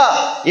தேவையா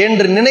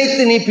என்று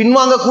நினைத்து நீ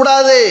பின்வாங்க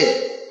கூடாது.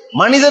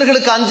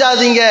 மனிதர்களுக்கு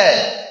அஞ்சாதீங்க,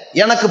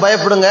 எனக்கு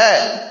பயப்படுங்க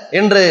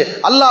என்று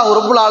அல்லாஹ்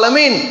ரப்புல்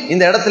ஆலமீன்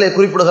இந்த இடத்திலே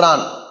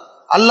குறிப்பிடுகிறான்.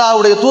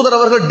 அல்லாஹ்வுடைய தூதர்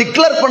அவர்கள்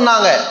டிக்ளேர்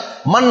பண்ணாங்க,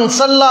 மன்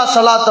சல்லா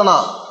சலாத்தனா,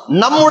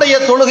 நம்முடைய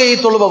தொழுகையை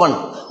தொழுபவன்,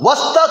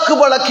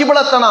 வஸ்தக்பல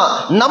கிப்லத்தனா,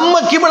 நம்ம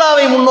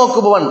கிப்லாவை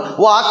முன்னோக்குபவன்,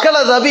 வ அக்கல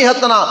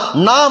தபீஹத்தனா,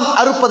 நாம்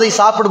அறுப்பதை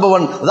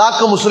சாப்பிடுபவன்,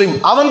 தாக்க முஸ்லிம்,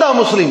 அவன்தான்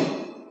முஸ்லிம்.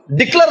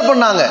 டிக்ளேர்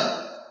பண்ணாங்க.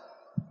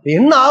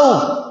 என்ன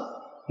ஆகும்?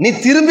 நீ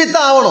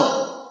திரும்பித்தான் ஆகணும்,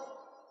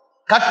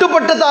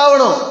 கட்டுப்பட்டு தான்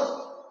ஆகணும்.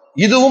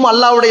 இதுவும்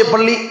அல்லாஹ்வுடைய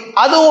பள்ளி,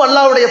 அதுவும்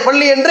அல்லாஹ்வுடைய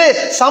பள்ளி என்று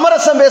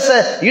சமரசம் பேச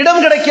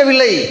இடம்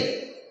கிடைக்கவில்லை.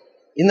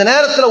 இந்த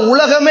நேரத்தில்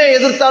உலகமே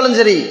எதிர்த்தாலும்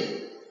சரி,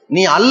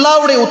 நீ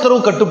அல்லாஹ்வுடைய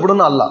உத்தரவு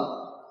கட்டுப்படும். அல்லாஹ்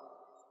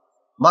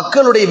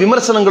மக்களுடைய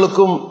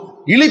விமர்சனங்களுக்கும்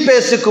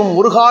இழிபேசுக்கும்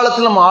ஒரு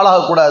காலத்தில் நாம்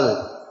ஆளாகக்கூடாது,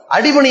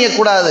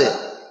 அடிபணியக்கூடாது.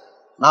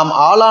 நாம்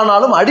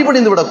ஆளானாலும்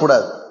அடிபணிந்து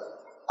விடக்கூடாது,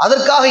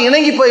 அதற்காக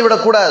இணங்கி போய்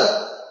விடக்கூடாது.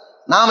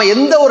 நாம்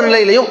எந்த ஒரு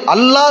நிலையிலையும்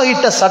அல்லாஹ்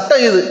இட்ட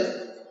சட்டம் இது,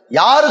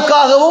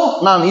 யாருக்காகவும்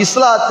நான்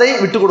இஸ்லாத்தை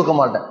விட்டு கொடுக்க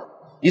மாட்டேன்,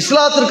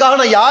 இஸ்லாத்திற்காக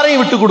நான்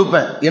யாரையும் விட்டு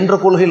கொடுப்பேன் என்ற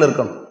கொள்கையில்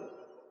இருக்கணும்.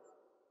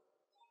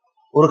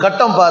 ஒரு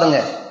கட்டம் பாருங்க,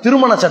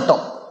 திருமண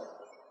சட்டம்.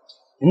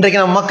 இன்றைக்கு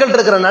நம்ம மக்கள்கிட்ட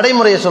இருக்கிற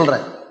நடைமுறையை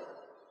சொல்றேன்.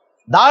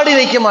 தாடி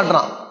வைக்க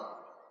மாட்டான்,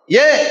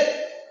 ஏன்?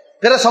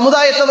 பிற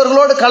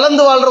சமுதாயத்தவர்களோடு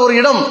கலந்து வாழ்ற ஒரு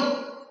இடம்,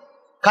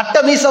 கட்ட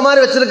மீச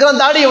மாதிரி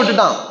வச்சிருக்கிறான், தாடியை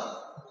விட்டுட்டான்.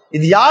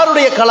 இது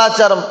யாருடைய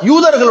கலாச்சாரம்?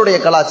 யூதர்களுடைய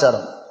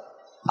கலாச்சாரம்.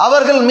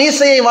 அவர்கள்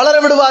மீசையை வளர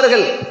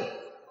விடுவார்கள்,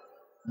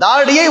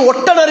 தாடியை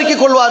ஒட்ட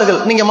நறுக்கிக் கொள்வார்கள்.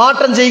 நீங்க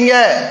மாற்றம் செய்யுங்க,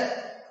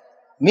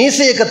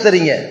 மீசையை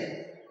கத்தறீங்க,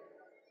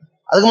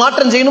 அதுக்கு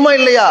மாற்றம் செய்யணுமா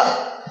இல்லையா?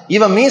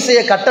 இவன்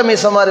மீசையை கட்ட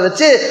மீச மாதிரி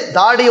வச்சு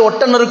தாடியை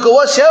ஒட்ட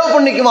நறுக்கவோ சேவ்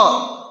பண்ணிக்குவான்.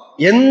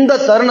 எந்த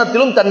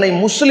தருணத்திலும் தன்னை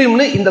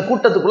முஸ்லிம்னு இந்த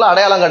கூட்டத்துக்குள்ள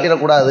அடையாளம்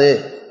காட்டிடக்கூடாது.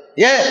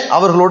 ஏன்?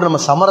 அவர்களோடு நம்ம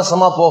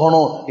சமரசமா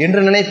போகணும்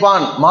என்று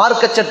நினைப்பான்.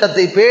 மார்க்க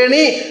சட்டத்தை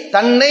பேணி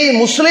தன்னை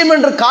முஸ்லிம்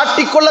என்று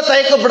காட்டிக்கொள்ள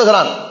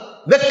தயக்கப்படுகிறான்,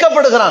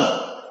 வெட்கப்படுகிறான்.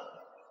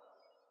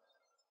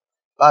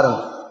 பாருங்க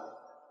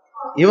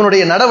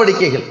இவனுடைய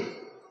நடவடிக்கைகள்.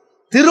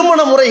 திருமண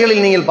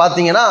முறைகளில் நீங்கள்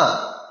பார்த்தீங்கன்னா,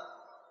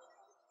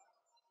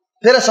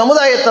 பிற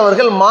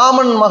சமுதாயத்தவர்கள்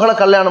மாமன் மகளை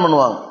கல்யாணம்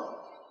பண்ணுவாங்க,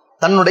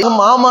 தன்னுடைய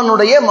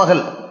மாமனுடைய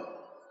மகள்.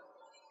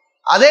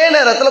 அதே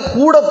நேரத்தில்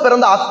கூட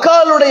பிறந்த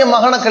அக்காளுடைய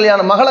மகளை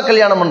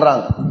கல்யாணம்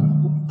பண்றாங்க.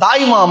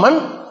 தாய் மாமன்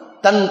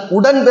தன்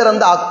உடன்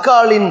பிறந்த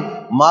அக்காளின்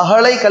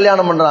மகளை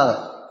கல்யாணம் பண்றாங்க.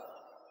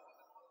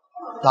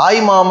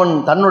 தாய் மாமன்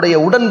தன்னுடைய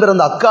உடன்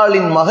பிறந்த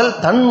அக்காளின் மகள்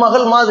தன்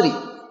மகள் மாதிரி.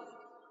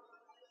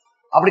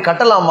 அப்படி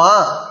கட்டலாமா?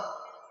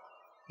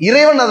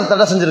 இறைவன் அதை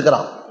தடை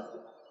செஞ்சிருக்கிறான்.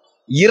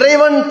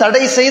 இறைவன்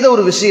தடை செய்த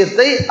ஒரு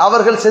விஷயத்தை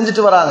அவர்கள்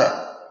செஞ்சுட்டு வராங்க.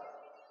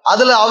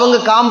 அதுல அவங்க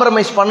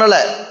காம்ப்ரமைஸ் பண்ணல,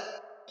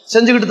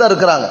 செஞ்சுக்கிட்டு தான்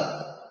இருக்கிறாங்க.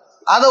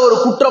 அதை ஒரு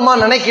குற்றமா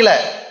நினைக்கல.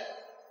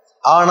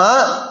 ஆனா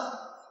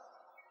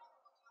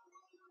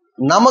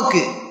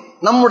நமக்கு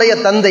நம்முடைய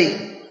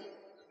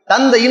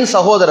தந்தையின்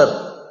சகோதரர்,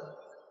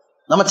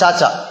 நம்ம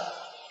சாச்சா,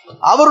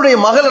 அவருடைய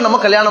மகளை நம்ம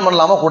கல்யாணம்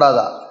பண்ணலாமா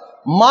கூடாதா?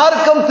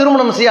 மார்க்கம்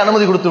திருமணம் செய்ய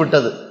அனுமதி கொடுத்து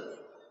விட்டது.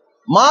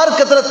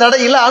 மார்க்கத்தில் தடை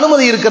இல்லை,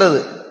 அனுமதி இருக்கிறது.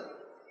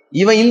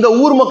 இவன் இந்த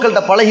ஊர்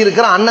மக்கள்கிட்ட பழகி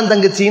இருக்கிற அண்ணன்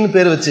தங்கச்சின்னு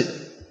பேர் வச்சு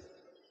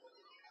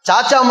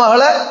சாச்சா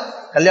மகளை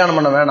கல்யாணம்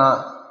பண்ண வேணாம்.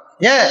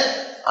 ஏன்?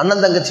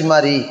 அண்ணன் தங்கச்சி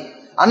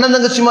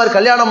மாதிரி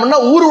கல்யாணம் பண்ணா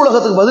ஊர்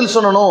உலகத்துக்கு பதில்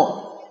சொல்லணும்,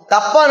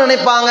 தப்பா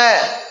நினைப்பாங்க.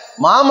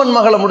 மாமன்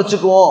மகளை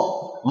முடிச்சுக்குவோம்,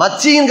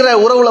 மச்சிங்கிற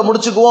உறவுல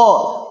முடிச்சுக்குவோம்,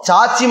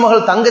 சாச்சி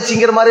மகள்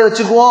தங்கச்சிங்கிற மாதிரி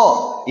வச்சுக்குவோம்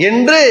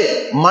என்று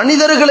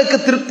மனிதர்களுக்கு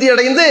திருப்தி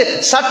அடைந்து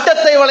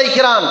சட்டத்தை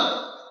வளைக்கிறான்.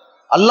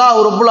 அல்லாஹ்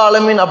ரப்புல்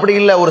ஆலமீன் அப்படி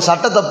இல்லை. ஒரு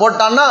சட்டத்தை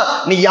போட்டான்னா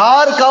நீ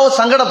யாருக்காகவும்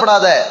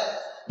சங்கடப்படாத,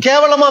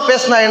 கேவலமா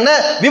பேசினா என்ன,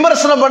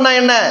 விமர்சனம் பண்ணா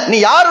என்ன, நீ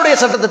யாருடைய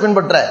சட்டத்தை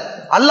பின்பற்ற?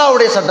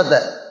 அல்லாஹ்வுடைய சட்டத்தை.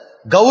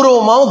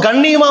 கௌரவமாகவும்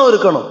கண்ணியமாகவும்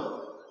இருக்கணும்.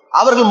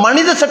 அவர்கள்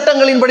மனித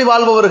சட்டங்களின்படி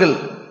வாழ்பவர்கள்,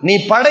 நீ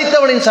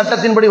படைத்தவனின்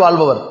சட்டத்தின்படி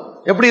வாழ்பவர்.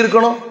 எப்படி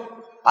இருக்கணும்?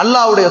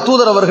 அல்லாஹ்வுடைய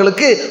தூதர்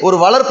அவர்களுக்கு ஒரு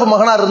வளர்ப்பு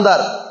மகனா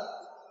இருந்தார்.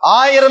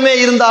 1000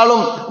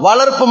 இருந்தாலும்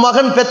வளர்ப்பு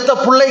மகன் பெத்த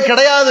பிள்ளை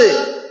கிடையாது.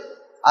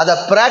 அதை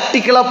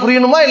பிராக்டிக்கலா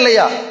புரியணுமா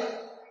இல்லையா?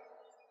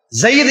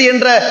 ஜெயித்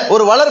என்ற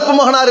ஒரு வளர்ப்பு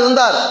மகனார்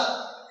இருந்தார்.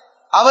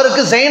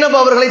 அவருக்கு ஜைனப்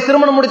அவர்களை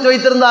திருமணம் முடித்து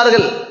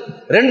வைத்திருந்தார்கள்.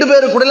 2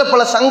 பேருக்குள்ள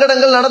பல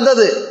சங்கடங்கள்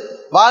நடந்தது,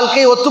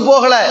 வாழ்க்கை ஒத்து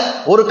போகல.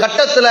 ஒரு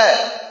கட்டத்தில்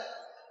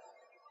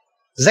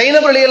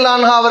ஜைனப் ரலியல்லாஹு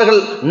அன்ஹா அவர்கள்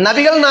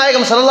நபிகள்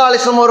நாயகம் ஸல்லல்லாஹு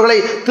அலைஹி வஸல்லம் அவர்களை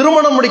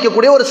திருமணம்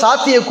முடிக்கக்கூடிய ஒரு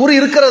சாத்தியக்கூறு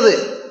இருக்கிறது.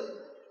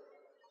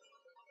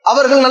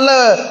 அவர்கள் நல்ல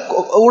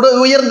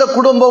உயர்ந்த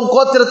குடும்பம்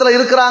கோத்திரத்தில்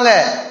இருக்கிறாங்க.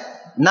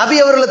 நபி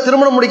அவர்களை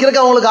திருமணம்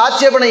முடிக்கிறதுக்கு அவங்களுக்கு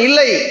ஆட்சேபனை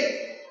இல்லை.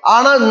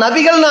 ஆனால்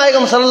நபிகள்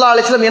நாயகம் ஸல்லல்லாஹு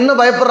அலைஹி வஸல்லம் என்ன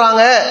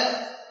பயப்படுறாங்க,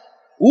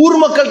 ஊர்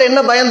மக்கள்கிட்ட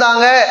என்ன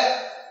பயந்தாங்க?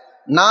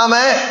 நாம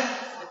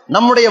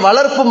நம்முடைய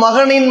வளர்ப்பு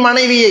மகனின்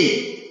மனைவியை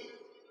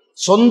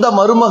சொந்த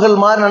மருமகள்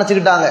மாதிரி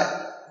நினைச்சுக்கிட்டாங்க.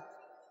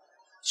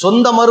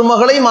 சொந்த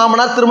மருமகளை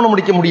மாமனார் திருமணம்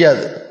முடிக்க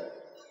முடியாது,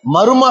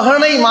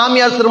 மருமகனை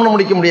மாமியார் திருமணம்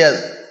முடிக்க முடியாது.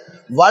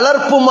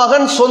 வளர்ப்பு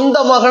மகன் சொந்த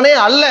மகனே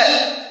அல்ல.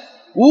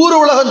 ஊர்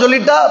உலகம்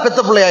சொல்லிட்டா பெத்த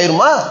பிள்ளை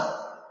ஆயிருமா?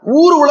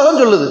 ஊர் உலகம்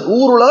சொல்லுது,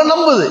 ஊர் உலகம்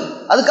நம்புது,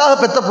 அதுக்காக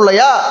பெத்த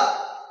பிள்ளையா?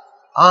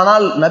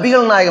 ஆனால்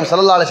நபிகள் நாயகம்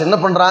ஸல்லல்லாஹு அலைஹி வஸல்லம் என்ன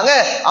பண்றாங்க?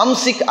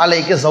 அம்சிக்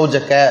அலைக்க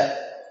ஜௌஜக்க,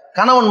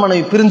 கணவன்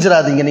மனைவி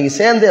பிரிஞ்சிடாதீங்க, நீங்க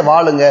சேர்ந்தே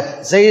வாழுங்க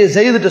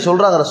செய்துட்டு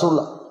சொல்றாங்க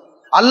ரசூலுல்லாஹ்.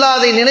 அல்லாஹ்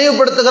அதை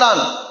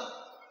நினைவுபடுத்துகிறான்.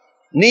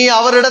 நீ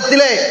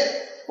அவரிடத்திலே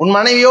உன்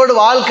மனைவியோடு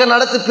வாழ்க்கை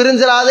நடத்தி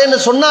பிரிஞ்சிடாதேன்னு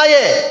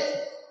சொன்னாயே,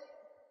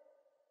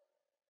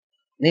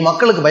 நீ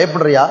மக்களுக்கு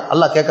பயப்படுறியா?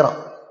 அல்லாஹ் கேட்கிறான்.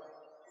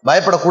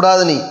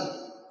 பயப்படக்கூடாது. நீ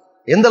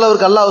எந்த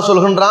அளவுக்கு அல்லாஹ்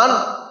சொல்கின்றான்?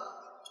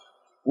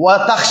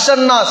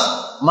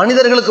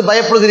 மனிதர்களுக்கு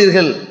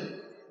பயப்படுகிறீர்கள்.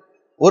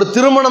 ஒரு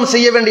திருமணம்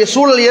செய்ய வேண்டிய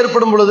சூழல்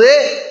ஏற்படும் பொழுது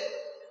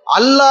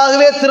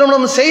அல்லாஹ்வே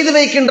திருமணம் செய்து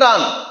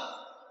வைக்கின்றான்.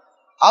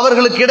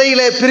 அவர்களுக்கு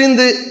இடையிலே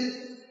பிரிந்து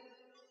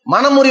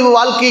மனமுறிவு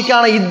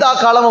வாழ்க்கைக்கான இத்தா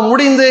காலம்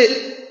முடிந்து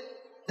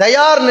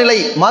தயார் நிலை,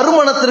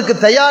 மறுமணத்திற்கு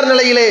தயார்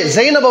நிலையிலே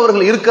ஜைனப்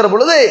அவர்கள் இருக்கிற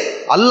பொழுது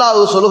அல்லாஹ்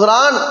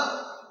சொல்கிறான்,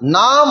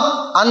 நாம்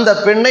அந்த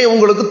பெண்ணை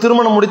உங்களுக்கு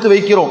திருமணம் முடித்து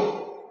வைக்கிறோம்.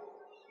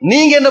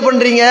 நீங்க என்ன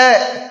பண்றீங்க?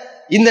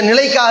 இந்த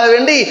நிலைக்காக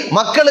வேண்டி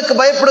மக்களுக்கு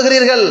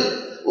பயப்படுகிறீர்கள்.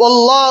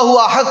 வல்லாஹு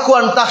அஹக்கு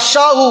அன்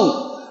தஹ்ஷாஹு,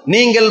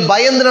 நீங்கள்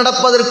பயந்து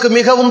நடப்பதற்கு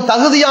மிகவும்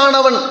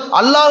தகுதியானவன்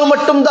அல்லாஹ்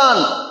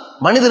மட்டும்தான்,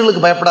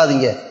 மனிதர்களுக்கு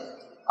பயப்படாதீங்க.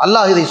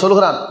 அல்லாஹ் இதை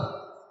சொல்கிறான்.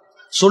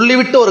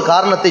 சொல்லிவிட்டு ஒரு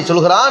காரணத்தை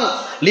சொல்கிறான்,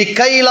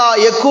 லிகைலா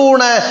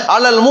யகூன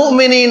அலல்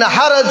முஃமினீன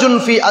ஹரஜுன்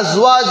ஃபி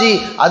அஸ்வாஜி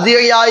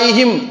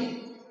அதியாயிஹிம்.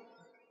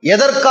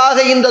 எதற்காக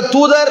இந்த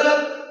தூதர்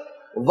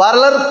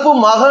வளர்ப்பு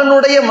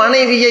மகனுடைய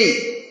மனைவியை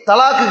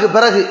தலாக்குக்கு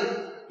பிறகு,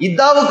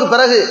 இத்தாவுக்கு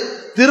பிறகு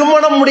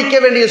திருமணம் முடிக்க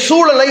வேண்டிய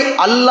சூழலை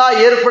அல்லாஹ்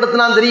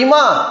ஏற்படுத்தினான்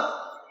தெரியுமா?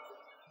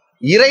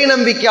 இறை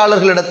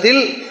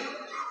நம்பிக்கையாளர்களிடத்தில்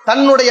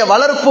தன்னுடைய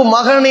வளர்ப்பு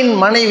மகனின்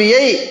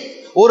மனைவியை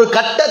ஒரு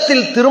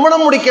கட்டத்தில்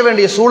திருமணம் முடிக்க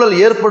வேண்டிய சூழல்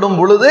ஏற்படும்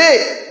பொழுது,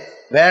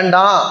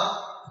 வேண்டாம்,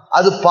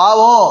 அது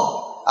பாவம்,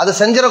 அதை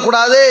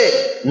செஞ்சிடக்கூடாது,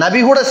 நபி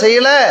கூட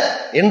செய்யல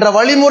என்ற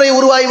வழிமுறை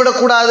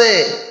உருவாகிவிடக்கூடாது.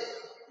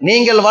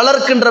 நீங்கள்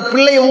வளர்க்கின்ற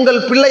பிள்ளை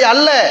உங்கள் பிள்ளை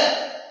அல்ல,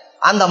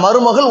 அந்த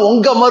மருமகள்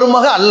உங்க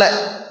மருமக அல்ல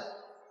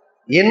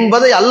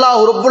என்பதை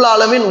அல்லாஹ் ரப்புல்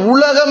ஆலமீன்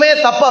உலகமே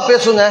தப்பா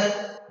பேசுங்க.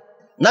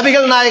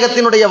 நபிகள்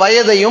நாயகத்தினுடைய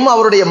வயதையும்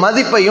அவருடைய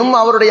மதிப்பையும்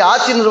அவருடைய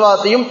ஆட்சி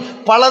நிர்வாகத்தையும்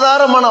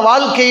பலதாரமான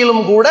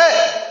வாழ்க்கையிலும் கூட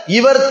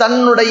இவர்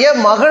தன்னுடைய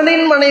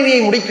மகனின் மனைவியை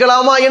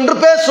முடிக்கலாமா என்று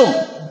பேசும்.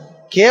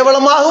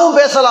 கேவலமாகவும்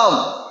பேசலாம்.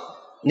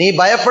 நீ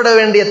பயப்பட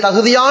வேண்டிய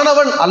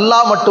தகுதியானவன்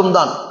அல்லாஹ்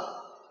மட்டும்தான்,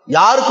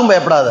 யாருக்கும்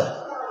பயப்படாத.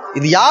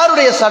 இது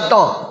யாருடைய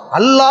சட்டம்?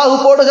 அல்லாஹ்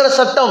போடுகிற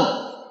சட்டம்.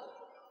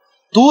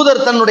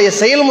 தூதர் தன்னுடைய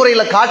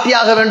செயல்முறையில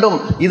காட்டியாக வேண்டும்,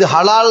 இது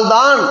ஹலால்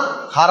தான்,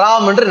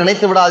 ஹராம் என்று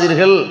நினைத்து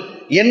விடாதீர்கள்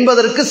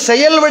என்பதற்கு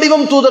செயல்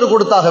வடிவம் தூதர்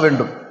கொடுத்தாக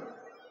வேண்டும்.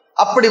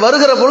 அப்படி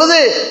வருகிற பொழுது,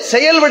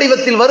 செயல்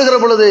வடிவத்தில் வருகிற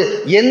பொழுது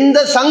எந்த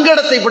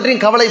சங்கடத்தை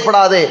பற்றியும்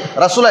கவலைப்படாதே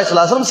ரசூலுல்லாஹி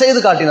ஸல்லல்லாஹு அலைஹி வஸல்லம் செய்து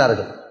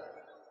காட்டினார்கள்.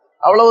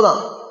 அவ்வளவுதான்.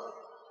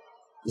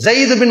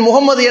 ஜெயித் பின்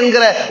முகமது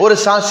என்கிற ஒரு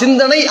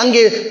சிந்தனை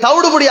அங்கே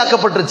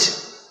தவிடுபடியாக்கப்பட்டுருச்சு.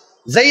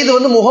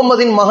 ஜெயித்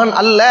முகமதின் மகன்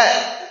அல்ல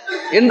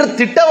என்று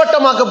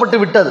திட்டவட்டமாக்கப்பட்டு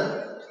விட்டது.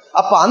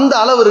 அப்ப அந்த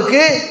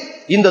அளவிற்கு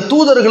இந்த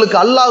தூதர்களுக்கு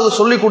அல்லாஹ்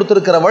சொல்லி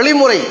கொடுத்திருக்கிற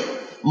வழிமுறை,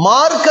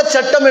 மார்க்க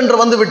சட்டம் என்று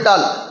வந்து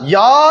விட்டால்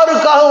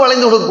யாருக்காக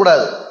வளைந்து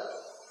கொடுக்கக்கூடாது.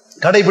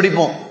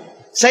 கடைபிடிப்போம்,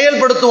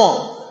 செயல்படுத்துவோம்.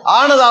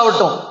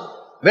 ஆனதாகட்டும்,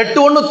 வெட்டு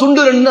ஒன்று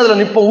துண்டு ரெண்டு அதுல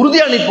நிற்போம்,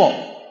 உறுதியா நிற்போம்.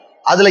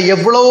 அதுல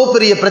எவ்வளவோ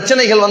பெரிய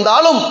பிரச்சனைகள்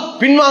வந்தாலும்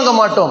பின்வாங்க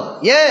மாட்டோம்.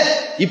 ஏன்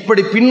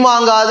இப்படி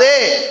பின்வாங்காதே,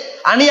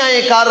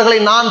 அநியாயக்காரர்களை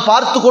நான்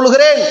பார்த்து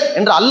கொள்கிறேன்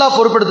என்று அல்லாஹ்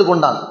பொறுப்பெடுத்துக்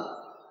கொண்டான்.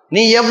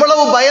 நீ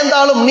எவ்வளவு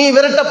பயந்தாலும் நீ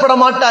விரட்டப்பட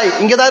மாட்டாய்,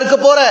 இங்கதான் இருக்க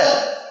போற,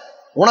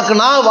 உனக்கு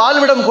நான்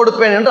வாழ்விடம்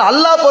கொடுப்பேன் என்று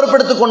அல்லாஹ்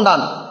பொறுப்பெடுத்துக்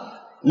கொண்டான்.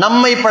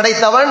 நம்மை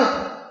படைத்தவன்,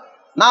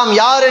 நாம்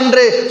யார்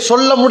என்று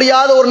சொல்ல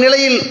முடியாத ஒரு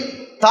நிலையில்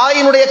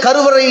தாயினுடைய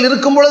கருவறையில்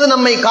இருக்கும் பொழுது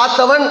நம்மை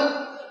காத்தவன்,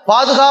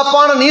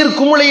 பாதுகாப்பான நீர்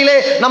குமிழியிலே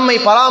நம்மை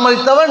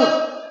பராமரித்தவன்,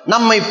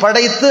 நம்மை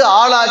படைத்து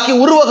ஆளாக்கி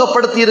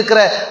உருவகப்படுத்தி இருக்கிற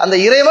அந்த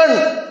இறைவன்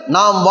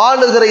நாம்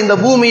வாழுகிற இந்த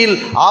பூமியில்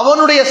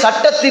அவனுடைய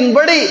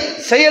சட்டத்தின்படி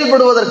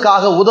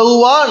செயல்படுவதற்காக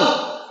உதவுவான்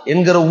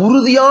என்கிற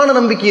உறுதியான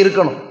நம்பிக்கை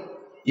இருக்கணும்.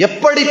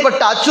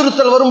 எப்படிப்பட்ட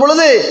அச்சுறுத்தல் வரும்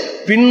பொழுது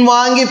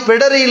பின்வாங்கி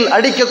பிடரில்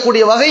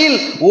அடிக்கக்கூடிய வகையில்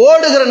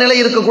ஓடுகிற நிலை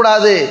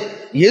இருக்கக்கூடாது,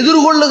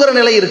 எதிர்கொள்ளுகிற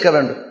நிலை இருக்க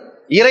வேண்டும்.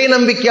 இறை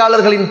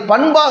நம்பிக்கையாளர்களின்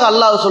பண்பாக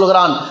அல்லாஹ்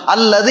சொல்கிறான்,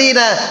 அல்லதீன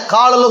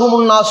காலலஹும்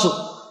முன்னாசு.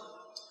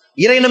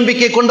 இறை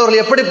நம்பிக்கை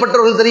கொண்டவர்கள்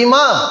எப்படிப்பட்டவர்கள்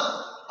தெரியுமா?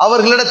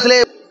 அவர்களிடத்திலே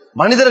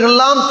மனிதர்கள்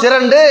எல்லாம்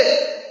திரண்டு,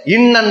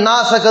 இன்னன்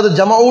நாசகது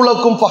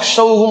ஜமஊலக்கும்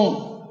ஃபஹ்ஷவுஹும்,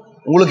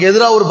 உங்களுக்கு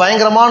எதிராக ஒரு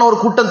பயங்கரமான ஒரு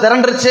கூட்டம்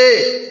திரண்டுருச்சு,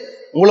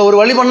 உங்களை ஒரு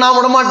வழி பண்ணாம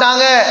விட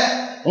மாட்டாங்க,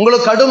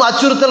 உங்களுக்கு கடும்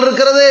அச்சுறுத்தல்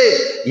இருக்கிறது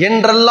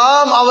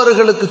என்றெல்லாம்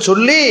அவர்களுக்கு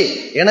சொல்லி,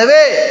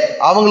 எனவே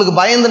அவங்களுக்கு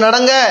பயந்து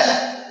நடங்க,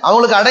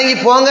 அவங்களுக்கு அடங்கி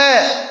போங்க,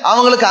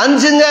 அவங்களுக்கு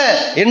அஞ்சுங்க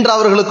என்று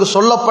அவர்களுக்கு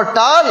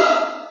சொல்லப்பட்டால்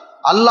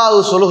அல்லாஹ்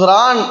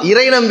சொல்கிறான்,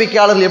 இறை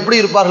நம்பிக்கையாளர்கள்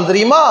எப்படி இருப்பார்கள்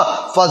தெரியுமா?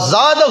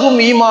 ஃபஸாதஹும்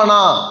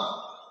ஈமானா,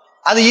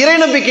 அது இறை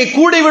நம்பிக்கை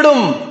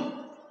கூடிவிடும்.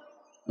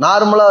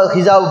 நார்மலா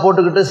ஹிஜாப்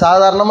போட்டுக்கிட்டு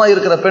சாதாரணமா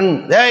இருக்கிற பெண்,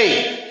 டேய்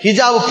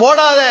ஹிஜாப்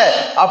போடாத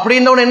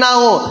அப்படின்னவன் என்ன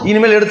ஆகும்?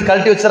 இனிமேல் எடுத்து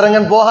கழட்டி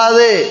வச்சிடறங்கன்னு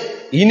போகாது,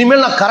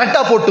 இனிமேல் நான்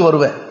கரெக்டா போட்டு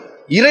வருவேன்,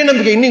 இறை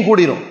நம்பிக்கை இன்னும்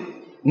கூடிரும்.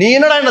 நீ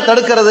என்னடா என்ன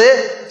தடுக்கிறது,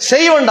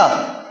 செய்ய வேண்டாம்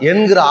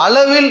என்கிற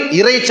அளவில்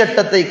இறை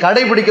சட்டத்தை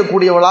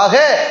கடைபிடிக்கக்கூடியவளாக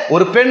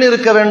ஒரு பெண்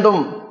இருக்க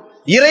வேண்டும்.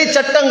 இறை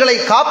சட்டங்களை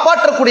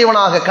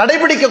காப்பாற்றக்கூடியவனாக,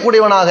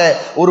 கடைபிடிக்கக்கூடியவனாக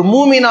ஒரு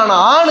மூமினான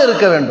ஆண்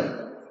இருக்க வேண்டும்.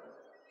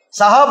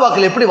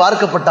 சஹாபாக்கள் எப்படி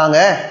வார்க்கப்பட்டாங்க?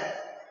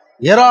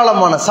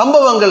 ஏராளமான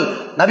சம்பவங்கள்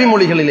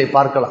நபிமொழிகளிலே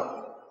பார்க்கலாம்.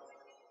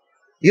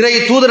 இறை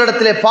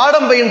தூதரிடத்திலே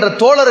பாடம் பயின்ற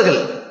தோழர்கள்,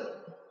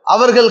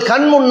 அவர்கள்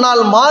கண்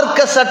முன்னால் மார்க்க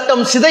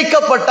சட்டம்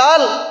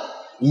சிதைக்கப்பட்டால்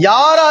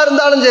யாரா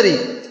இருந்தாலும் சரி,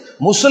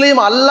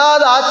 முஸ்லீம்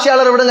அல்லாத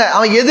ஆட்சியாளர் விடுங்க,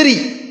 அவன் எதிரி,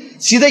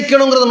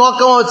 சிதைக்கணுங்கிறது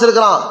நோக்கமா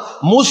வச்சிருக்கிறான்,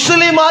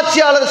 முஸ்லிம்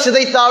ஆட்சியாளர்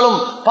சிதைத்தாலும்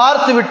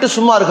பார்த்து விட்டு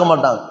சும்மா இருக்க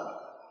மாட்டாங்க.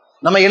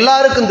 நம்ம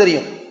எல்லாருக்கும்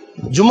தெரியும்,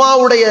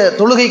 ஜுமாவுடைய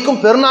தொழுகைக்கும்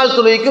பெருநாள்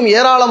தொழுகைக்கும்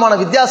ஏராளமான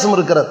வித்தியாசம்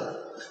இருக்கிறது.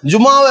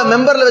 ஜுமாவை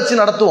மெம்பர்ல வச்சு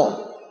நடத்துவோம்,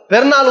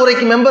 பெருநாள்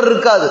உரைக்கு மெம்பர்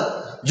இருக்காது.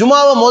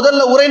 ஜுமாவை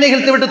முதல்ல உரை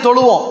நிகழ்த்தி விட்டு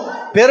தொழுவோம்,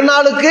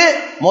 பெருநாளுக்கு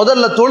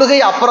முதல்ல தொழுகை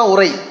அப்புறம்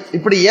உரை.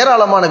 இப்படி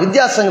ஏராளமான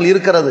வித்தியாசங்கள்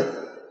இருக்கிறது.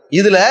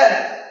 இதுல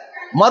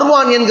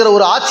மர்வான் என்கிற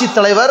ஒரு ஆட்சி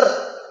தலைவர்,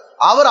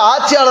 அவர்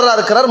ஆட்சியாளராக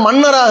இருக்கிறார்,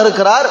 மன்னராக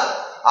இருக்கிறார்.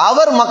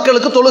 அவர்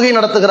மக்களுக்கு தொழுகை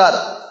நடத்துகிறார்,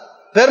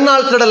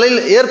 பெருநாள் திடலில்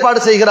ஏற்பாடு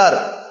செய்கிறார்.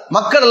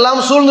 மக்கள்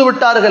எல்லாம் சூழ்ந்து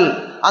விட்டார்கள்.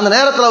 அந்த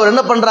நேரத்தில் அவர்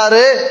என்ன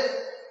பண்றாரு,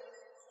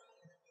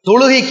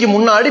 தொழுகைக்கு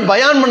முன்னாடி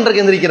பயான்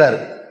பண்றதுக்கு எந்திரிக்கிறார்.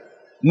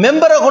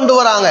 மெம்பரை கொண்டு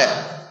வராங்க.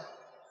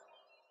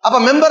 அப்ப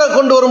மெம்பரை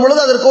கொண்டு வரும்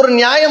பொழுது அதற்கு ஒரு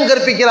நியாயம்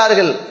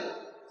கற்பிக்கிறார்கள்.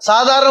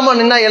 சாதாரணமா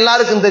நின்னா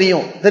எல்லாருக்கும்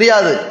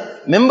தெரியாது.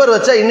 மெம்பர்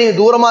வச்சா இன்னைக்கு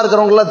தூரமா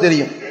இருக்கிறவங்களாம்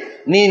தெரியும்.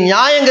 நீ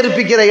நியாயம்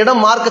கற்பிக்கிற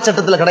இடம் மார்க்க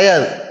சட்டத்தில்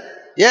கிடையாது.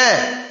 ஏன்?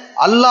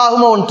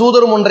 அல்லாஹும் அவன்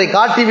தூதரும் ஒன்றை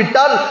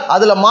காட்டிவிட்டால்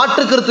அதுல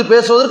மாற்று கருத்து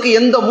பேசுவதற்கு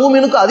எந்த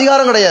மூமினுக்கும்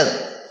அதிகாரம் கிடையாது.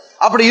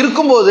 அப்படி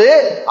இருக்கும்போது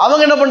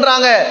அவங்க என்ன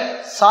பண்றாங்க,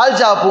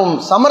 சால்ஜாப்பும்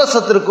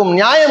சமரசத்திற்கும்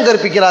நியாயம்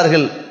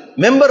கற்பிக்கிறார்கள்.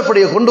 மெம்பர்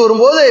படியை கொண்டு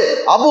வரும்போது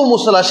அபூ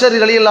மூஸா அஷ்அரி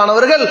ரலியல்லாஹு அன்ஹு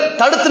அவர்கள்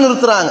தடுத்து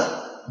நிறுத்துறாங்க.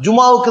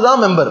 ஜுமாவுக்கு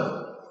தான் மெம்பர்,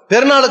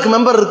 பெருநாளுக்கு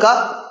மெம்பர் இருக்கா?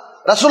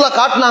 ரசூலுல்லாஹ்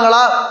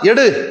காட்டினாங்களா?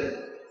 எடு,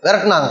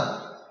 விரட்டினாங்க.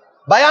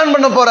 பயான்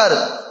பண்ண போறாரு.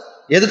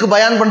 எதுக்கு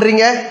பயான்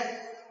பண்றீங்க?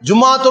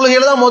 ஜுமா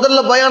தொழுகையில தான் முதல்ல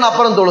பயான்,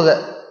 அப்புறம் தொழுகை.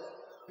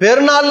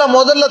 பெருநாள்ல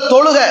முதல்ல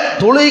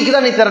தொழுகைக்கு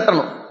தான் நீ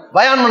திரட்டணும்,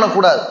 பயான்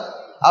பண்ணக்கூடாது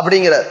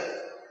அப்படிங்கிற.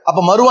 அப்ப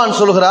மருவான்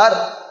சொல்கிறார்,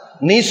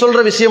 நீ சொல்ற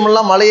விஷயம்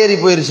எல்லாம் மலையேறி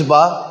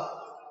போயிருச்சுப்பா.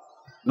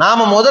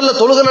 நாம முதல்ல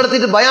தொழுகை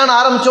நடத்திட்டு பயான்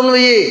ஆரம்பிச்சோம்னு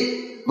வை,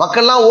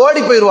 மக்கள்லாம்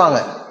ஓடி போயிடுவாங்க.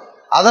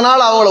 அதனால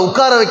அவங்கள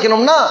உட்கார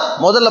வைக்கணும்னா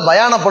முதல்ல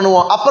பயானை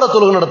பண்ணுவோம், அப்புறம்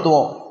தொழுகை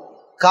நடத்துவோம்.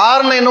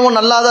 காரணம் என்னவோ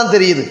நல்லா தான்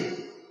தெரியுது,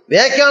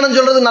 வியாக்கியானம்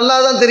சொல்றது நல்லா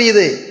தான்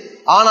தெரியுது.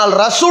 ஆனால்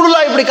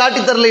ரசூலுல்லாஹ் இப்படி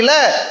காட்டி தரல.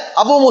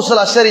 அபூ மூஸா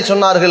அஷ்அரி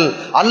சொன்னார்கள்,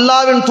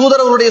 அல்லாஹ்வின்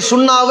தூதரவருடைய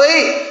சுன்னாவை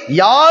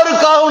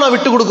யாருக்காகவும் நான்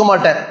விட்டு கொடுக்க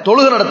மாட்டேன்,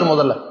 தொழுகை நடத்தும்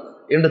முதல்ல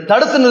என்று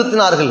தடுத்து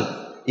நிறுத்தினார்கள்.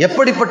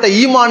 எப்படிப்பட்ட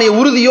ஈமானிய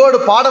உறுதியோடு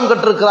பாடம்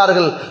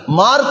கற்றிருக்கிறார்கள்.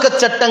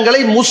 மார்க்க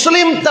சட்டங்களை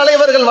முஸ்லிம்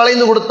தலைவர்கள்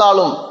வளைந்து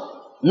கொடுத்தாலும்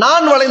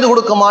நான் வளைந்து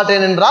கொடுக்க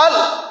மாட்டேன் என்றால்,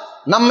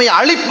 நம்மை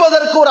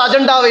அழிப்பதற்கு ஒரு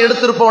அஜெண்டாவை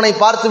எடுத்திருப்பவனை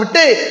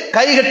பார்த்துவிட்டு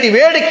கைகட்டி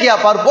வேடிக்கையா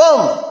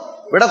பார்ப்போம்?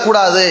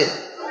 விடக்கூடாது,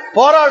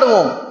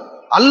 போராடுவோம்.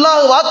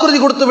 அல்லாஹ் வாக்குறுதி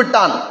கொடுத்து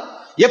விட்டான்.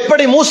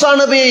 எப்படி மூசா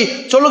நபி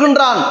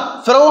சொல்லுகின்றான்,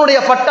 ஃபிரௌனுடைய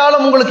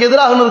பட்டாளம் உங்களுக்கு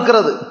எதிராக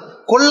நிற்கிறது,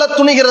 கொல்ல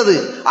துணிகிறது,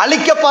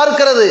 அழிக்க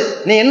பார்க்கிறது.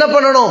 நீ என்ன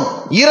பண்ணணும்?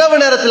 இரவு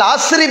நேரத்தில்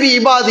அஸ்ரிபி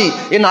இபாதி,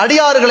 என்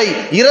அடியார்களை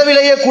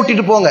இரவிலேயே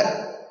கூட்டிட்டு போங்க.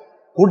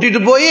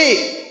 கூட்டிட்டு போய்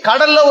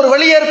கடல்ல ஒரு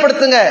வழி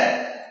ஏற்படுத்துங்க,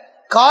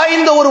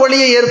 காய்ந்த ஒரு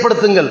வழியை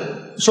ஏற்படுத்துங்கள்.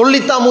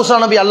 சொல்லித்தான் மூசா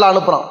நபி அல்லாஹ்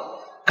அனுப்புறான்.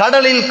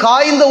 கடலில்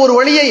காய்ந்த ஒரு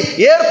வழியை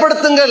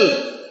ஏற்படுத்துங்கள்,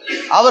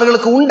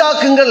 அவர்களுக்கு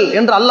உண்டாக்குங்கள்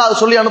என்று அல்லாஹ்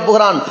சொல்லி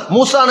அனுப்புகிறான்.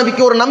 மூசா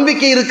நபிக்கு ஒரு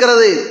நம்பிக்கை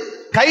இருக்கிறது.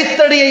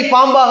 கைத்தடியை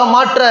பாம்பாக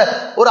மாற்ற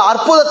ஒரு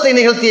அற்புதத்தை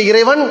நிகழ்த்திய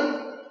இறைவன்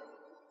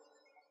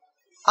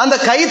அந்த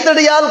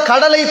கைத்தடியால்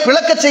கடலை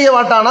பிளக்க செய்ய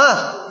மாட்டானா?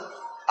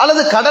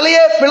 அல்லது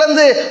கடலையே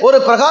பிளந்து ஒரு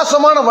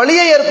பிரகாசமான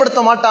வழியை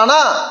ஏற்படுத்த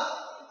மாட்டானா?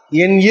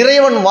 என்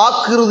இறைவன்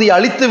வாக்குறுதி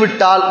அளித்து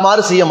விட்டால்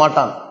மாறு செய்ய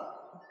மாட்டான்,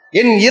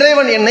 என்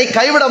இறைவன் என்னை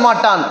கைவிட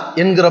மாட்டான்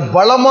என்கிற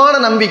பலமான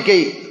நம்பிக்கை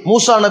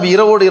மூசா நபி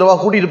இரவோடு இரவா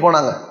கூட்டிட்டு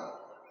போனாங்க.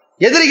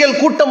 எதிரிகள்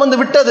கூட்டம் வந்து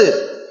விட்டது,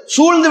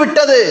 சூழ்ந்து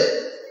விட்டது,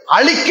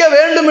 அழிக்க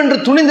வேண்டும் என்று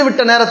துணிந்து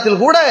விட்ட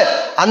நேரத்தில் கூட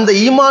அந்த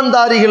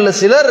ஈமான்தாரிகள்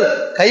சிலர்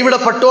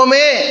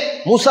கைவிடப்பட்டோமே,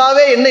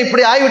 மூசாவே என்ன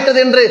இப்படி ஆய்விட்டது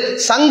என்று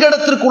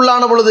சங்கடத்திற்கு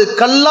உள்ளான பொழுது,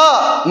 கல்லா,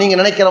 நீங்க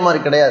நினைக்கிற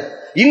மாதிரி கிடையாது,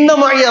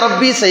 இன்னமாய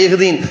ரப்பி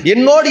செய்குதீன்,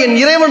 என்னோடு என்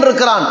இறைவன்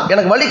இருக்கிறான்,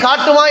 எனக்கு வழி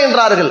காட்டுமா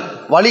என்றார்கள்.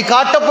 வழி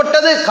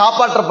காட்டப்பட்டது,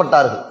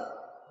 காப்பாற்றப்பட்டார்கள்.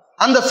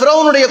 அந்த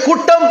ஃபிரௌனுடைய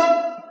கூட்டம்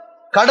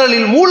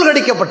கடலில்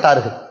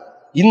மூழ்கடிக்கப்பட்டார்கள்.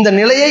 இந்த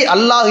நிலையை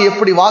அல்லாஹ்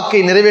எப்படி வாக்கை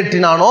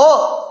நிறைவேற்றினானோ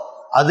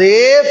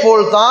அதே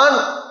போல்தான்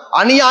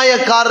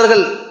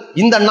அநியாயக்காரர்கள்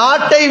இந்த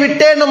நாட்டை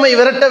விட்டே நம்மை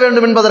விரட்ட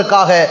வேண்டும்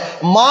என்பதற்காக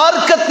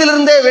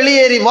மார்க்கத்திலிருந்தே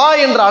வெளியேறி வா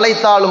என்று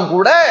அழைத்தாலும்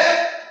கூட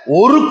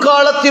ஒரு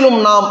காலத்திலும்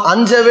நாம்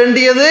அஞ்ச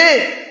வேண்டியது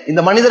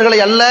இந்த மனிதர்களை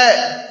அல்ல,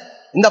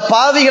 இந்த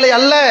பாவிகளை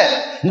அல்ல,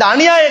 இந்த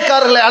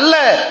அநியாயக்காரர்களை அல்ல,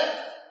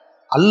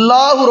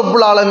 அல்லாஹ்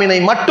ரப்புல் ஆலமீனை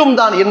மட்டும்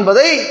தான்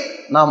என்பதை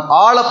நாம்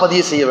ஆழ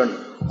பதிய செய்ய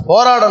வேண்டும்.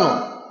 போராடணும்,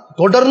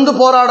 தொடர்ந்து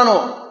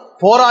போராடணும்.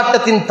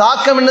 போராட்டத்தின்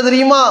தாக்கம் என்ன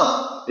தெரியுமா?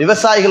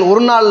 விவசாயிகள்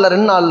ஒரு நாள்ல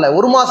 2 நாள்ல,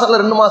 ஒரு மாசம்ல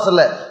 2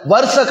 மாசம்ல,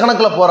 வருஷ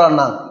கணக்கில்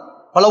போராடினாங்க,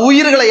 பல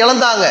உயிர்களை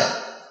இழந்தாங்க.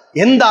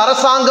 எந்த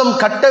அரசாங்கம்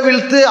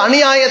கட்டவிழ்த்து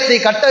அநியாயத்தை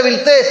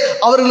கட்டவிழ்த்து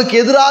அவர்களுக்கு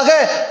எதிராக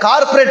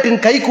கார்ப்பரேட்டின்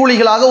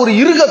கைக்கூலிகளாக ஒரு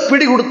இறுக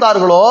பிடி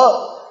கொடுத்தார்களோ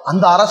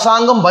அந்த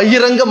அரசாங்கம்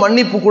பகிரங்க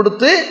மன்னிப்பு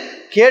கொடுத்து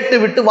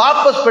கேட்டுவிட்டு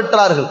வாபஸ்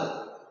பெற்றார்கள்.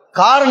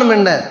 காரணம்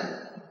என்ன?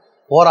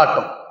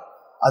 போராட்டம்.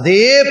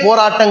 அதே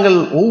போராட்டங்கள்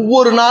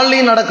ஒவ்வொரு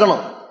நாள்லையும்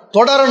நடக்கணும்,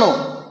 தொடரணும்,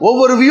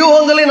 ஒவ்வொரு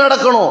வியூகங்களையும்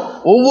நடக்கணும்.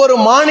 ஒவ்வொரு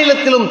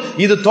மாநிலத்திலும்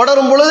இது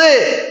தொடரும் பொழுது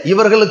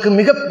இவர்களுக்கு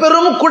மிக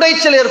பெரும்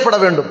குடைச்சல் ஏற்பட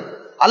வேண்டும்.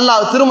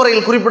 அல்லாஹ்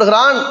திருமறையில்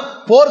குறிப்பிடுகிறான்,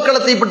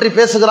 போர்க்களத்தை பற்றி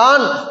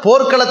பேசுகிறான்.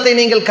 போர்க்களத்தை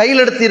நீங்கள்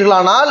கையில்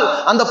எடுத்தீர்களானால்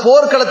அந்த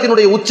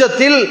போர்க்களத்தினுடைய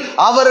உச்சத்தில்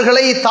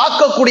அவர்களை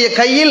தாக்கக்கூடிய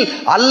கையில்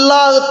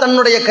அல்லாஹ்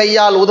தன்னுடைய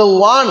கையால்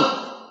உதவுவான்.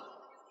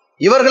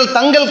 இவர்கள்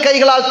தங்கள்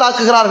கைகளால்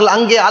தாக்குகிறார்கள்,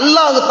 அங்கே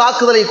அல்லாஹ்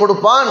தாக்குதலை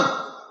கொடுப்பான்.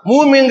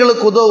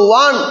 மூமின்களுக்கு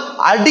உதவுவான்.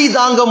 அடி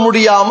தாங்க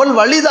முடியாமல்,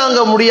 வலி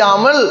தாங்க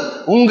முடியாமல்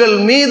உங்கள்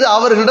மீது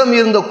அவர்களிடம்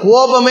இருந்த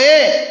கோபமே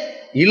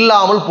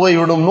இல்லாமல்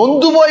போய்விடும்,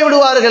 நொந்து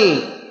போய்விடுவார்கள்.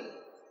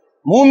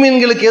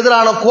 மூமின்களுக்கு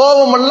எதிரான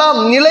கோபம் எல்லாம்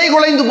நிலை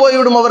குலைந்து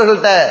போய்விடும்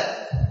அவர்கள்ட்ட.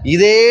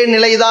 இதே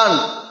நிலைதான்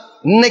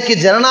இன்னைக்கு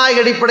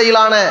ஜனநாயக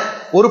அடிப்படையிலான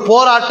ஒரு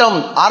போராட்டம்,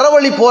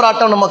 அறவழி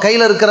போராட்டம் நம்ம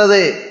கையில்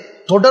இருக்கிறது.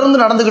 தொடர்ந்து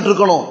நடந்துகிட்டு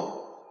இருக்கணும்.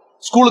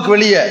 ஸ்கூலுக்கு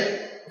வெளியே,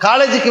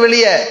 காலேஜுக்கு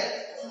வெளியே,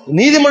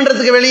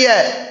 நீதிமன்றத்துக்கு வெளியே,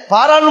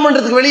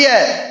 பாராளுமன்றத்துக்கு வெளியே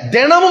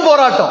தினமும்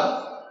போராட்டம்.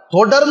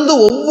 தொடர்ந்து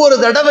ஒவ்வொரு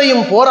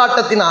தடவையும்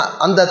போராட்டத்தின்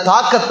அந்த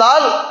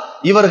தாக்கத்தால்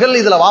இவர்கள்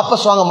இதுல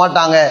வாபஸ் வாங்க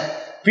மாட்டாங்க,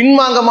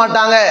 பின்வாங்க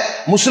மாட்டாங்க.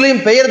 முஸ்லிம்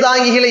பெயர்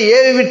தாங்கிகளை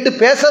ஏவி விட்டு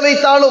பேச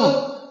வைத்தாலும்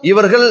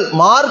இவர்கள்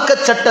மார்க்க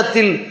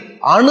சட்டத்தில்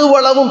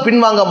அணுவளவும்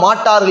பின்வாங்க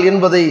மாட்டார்கள்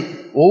என்பதை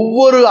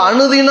ஒவ்வொரு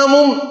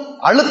அணுதினமும்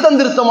அழுத்தம்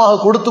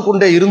திருத்தமாக கொடுத்து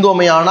கொண்டே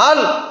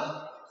இருந்தோமேயானால்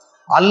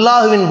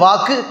அல்லாஹுவின்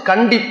வாக்கு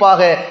கண்டிப்பாக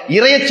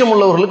இரையச்சம்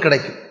உள்ளவர்களுக்கு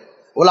கிடைக்கும்.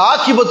 ஒரு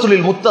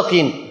ஆக்கிபத்துலில்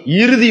முத்தகீன்,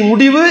 இறுதி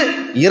முடிவு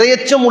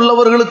இரையச்சம்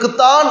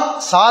உள்ளவர்களுக்குத்தான்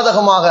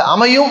சாதகமாக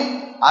அமையும்.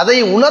 அதை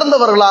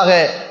உணர்ந்தவர்களாக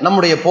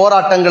நம்முடைய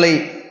போராட்டங்களை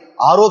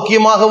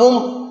ஆரோக்கியமாகவும்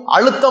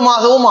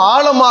அழுத்தமாகவும்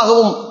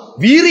ஆழமாகவும்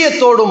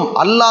வீரியத்தோடும்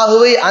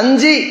அல்லாஹுவை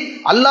அஞ்சி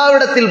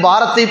அல்லாஹ்விடத்தில்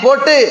பாரத்தை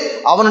போட்டு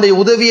அவனுடைய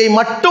உதவியை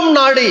மட்டும்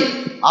நாடி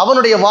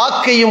அவனுடைய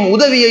வாக்கையும்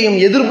உதவியையும்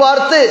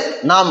எதிர்பார்த்து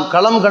நாம்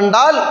களம்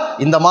கண்டால்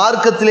இந்த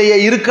மார்க்கத்திலேயே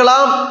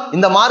இருக்கலாம்,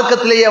 இந்த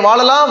மார்க்கத்திலேயே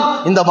வாழலாம்,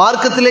 இந்த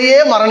மார்க்கத்திலேயே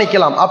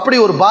மரணிக்கலாம். அப்படி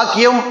ஒரு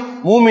பாக்கியம்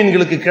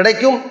மூமின்களுக்கு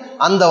கிடைக்கும்.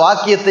 அந்த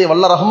வாக்கியத்தை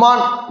வல்ல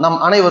ரஹ்மான் நம்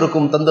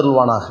அனைவருக்கும்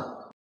தந்தருள்வானாக.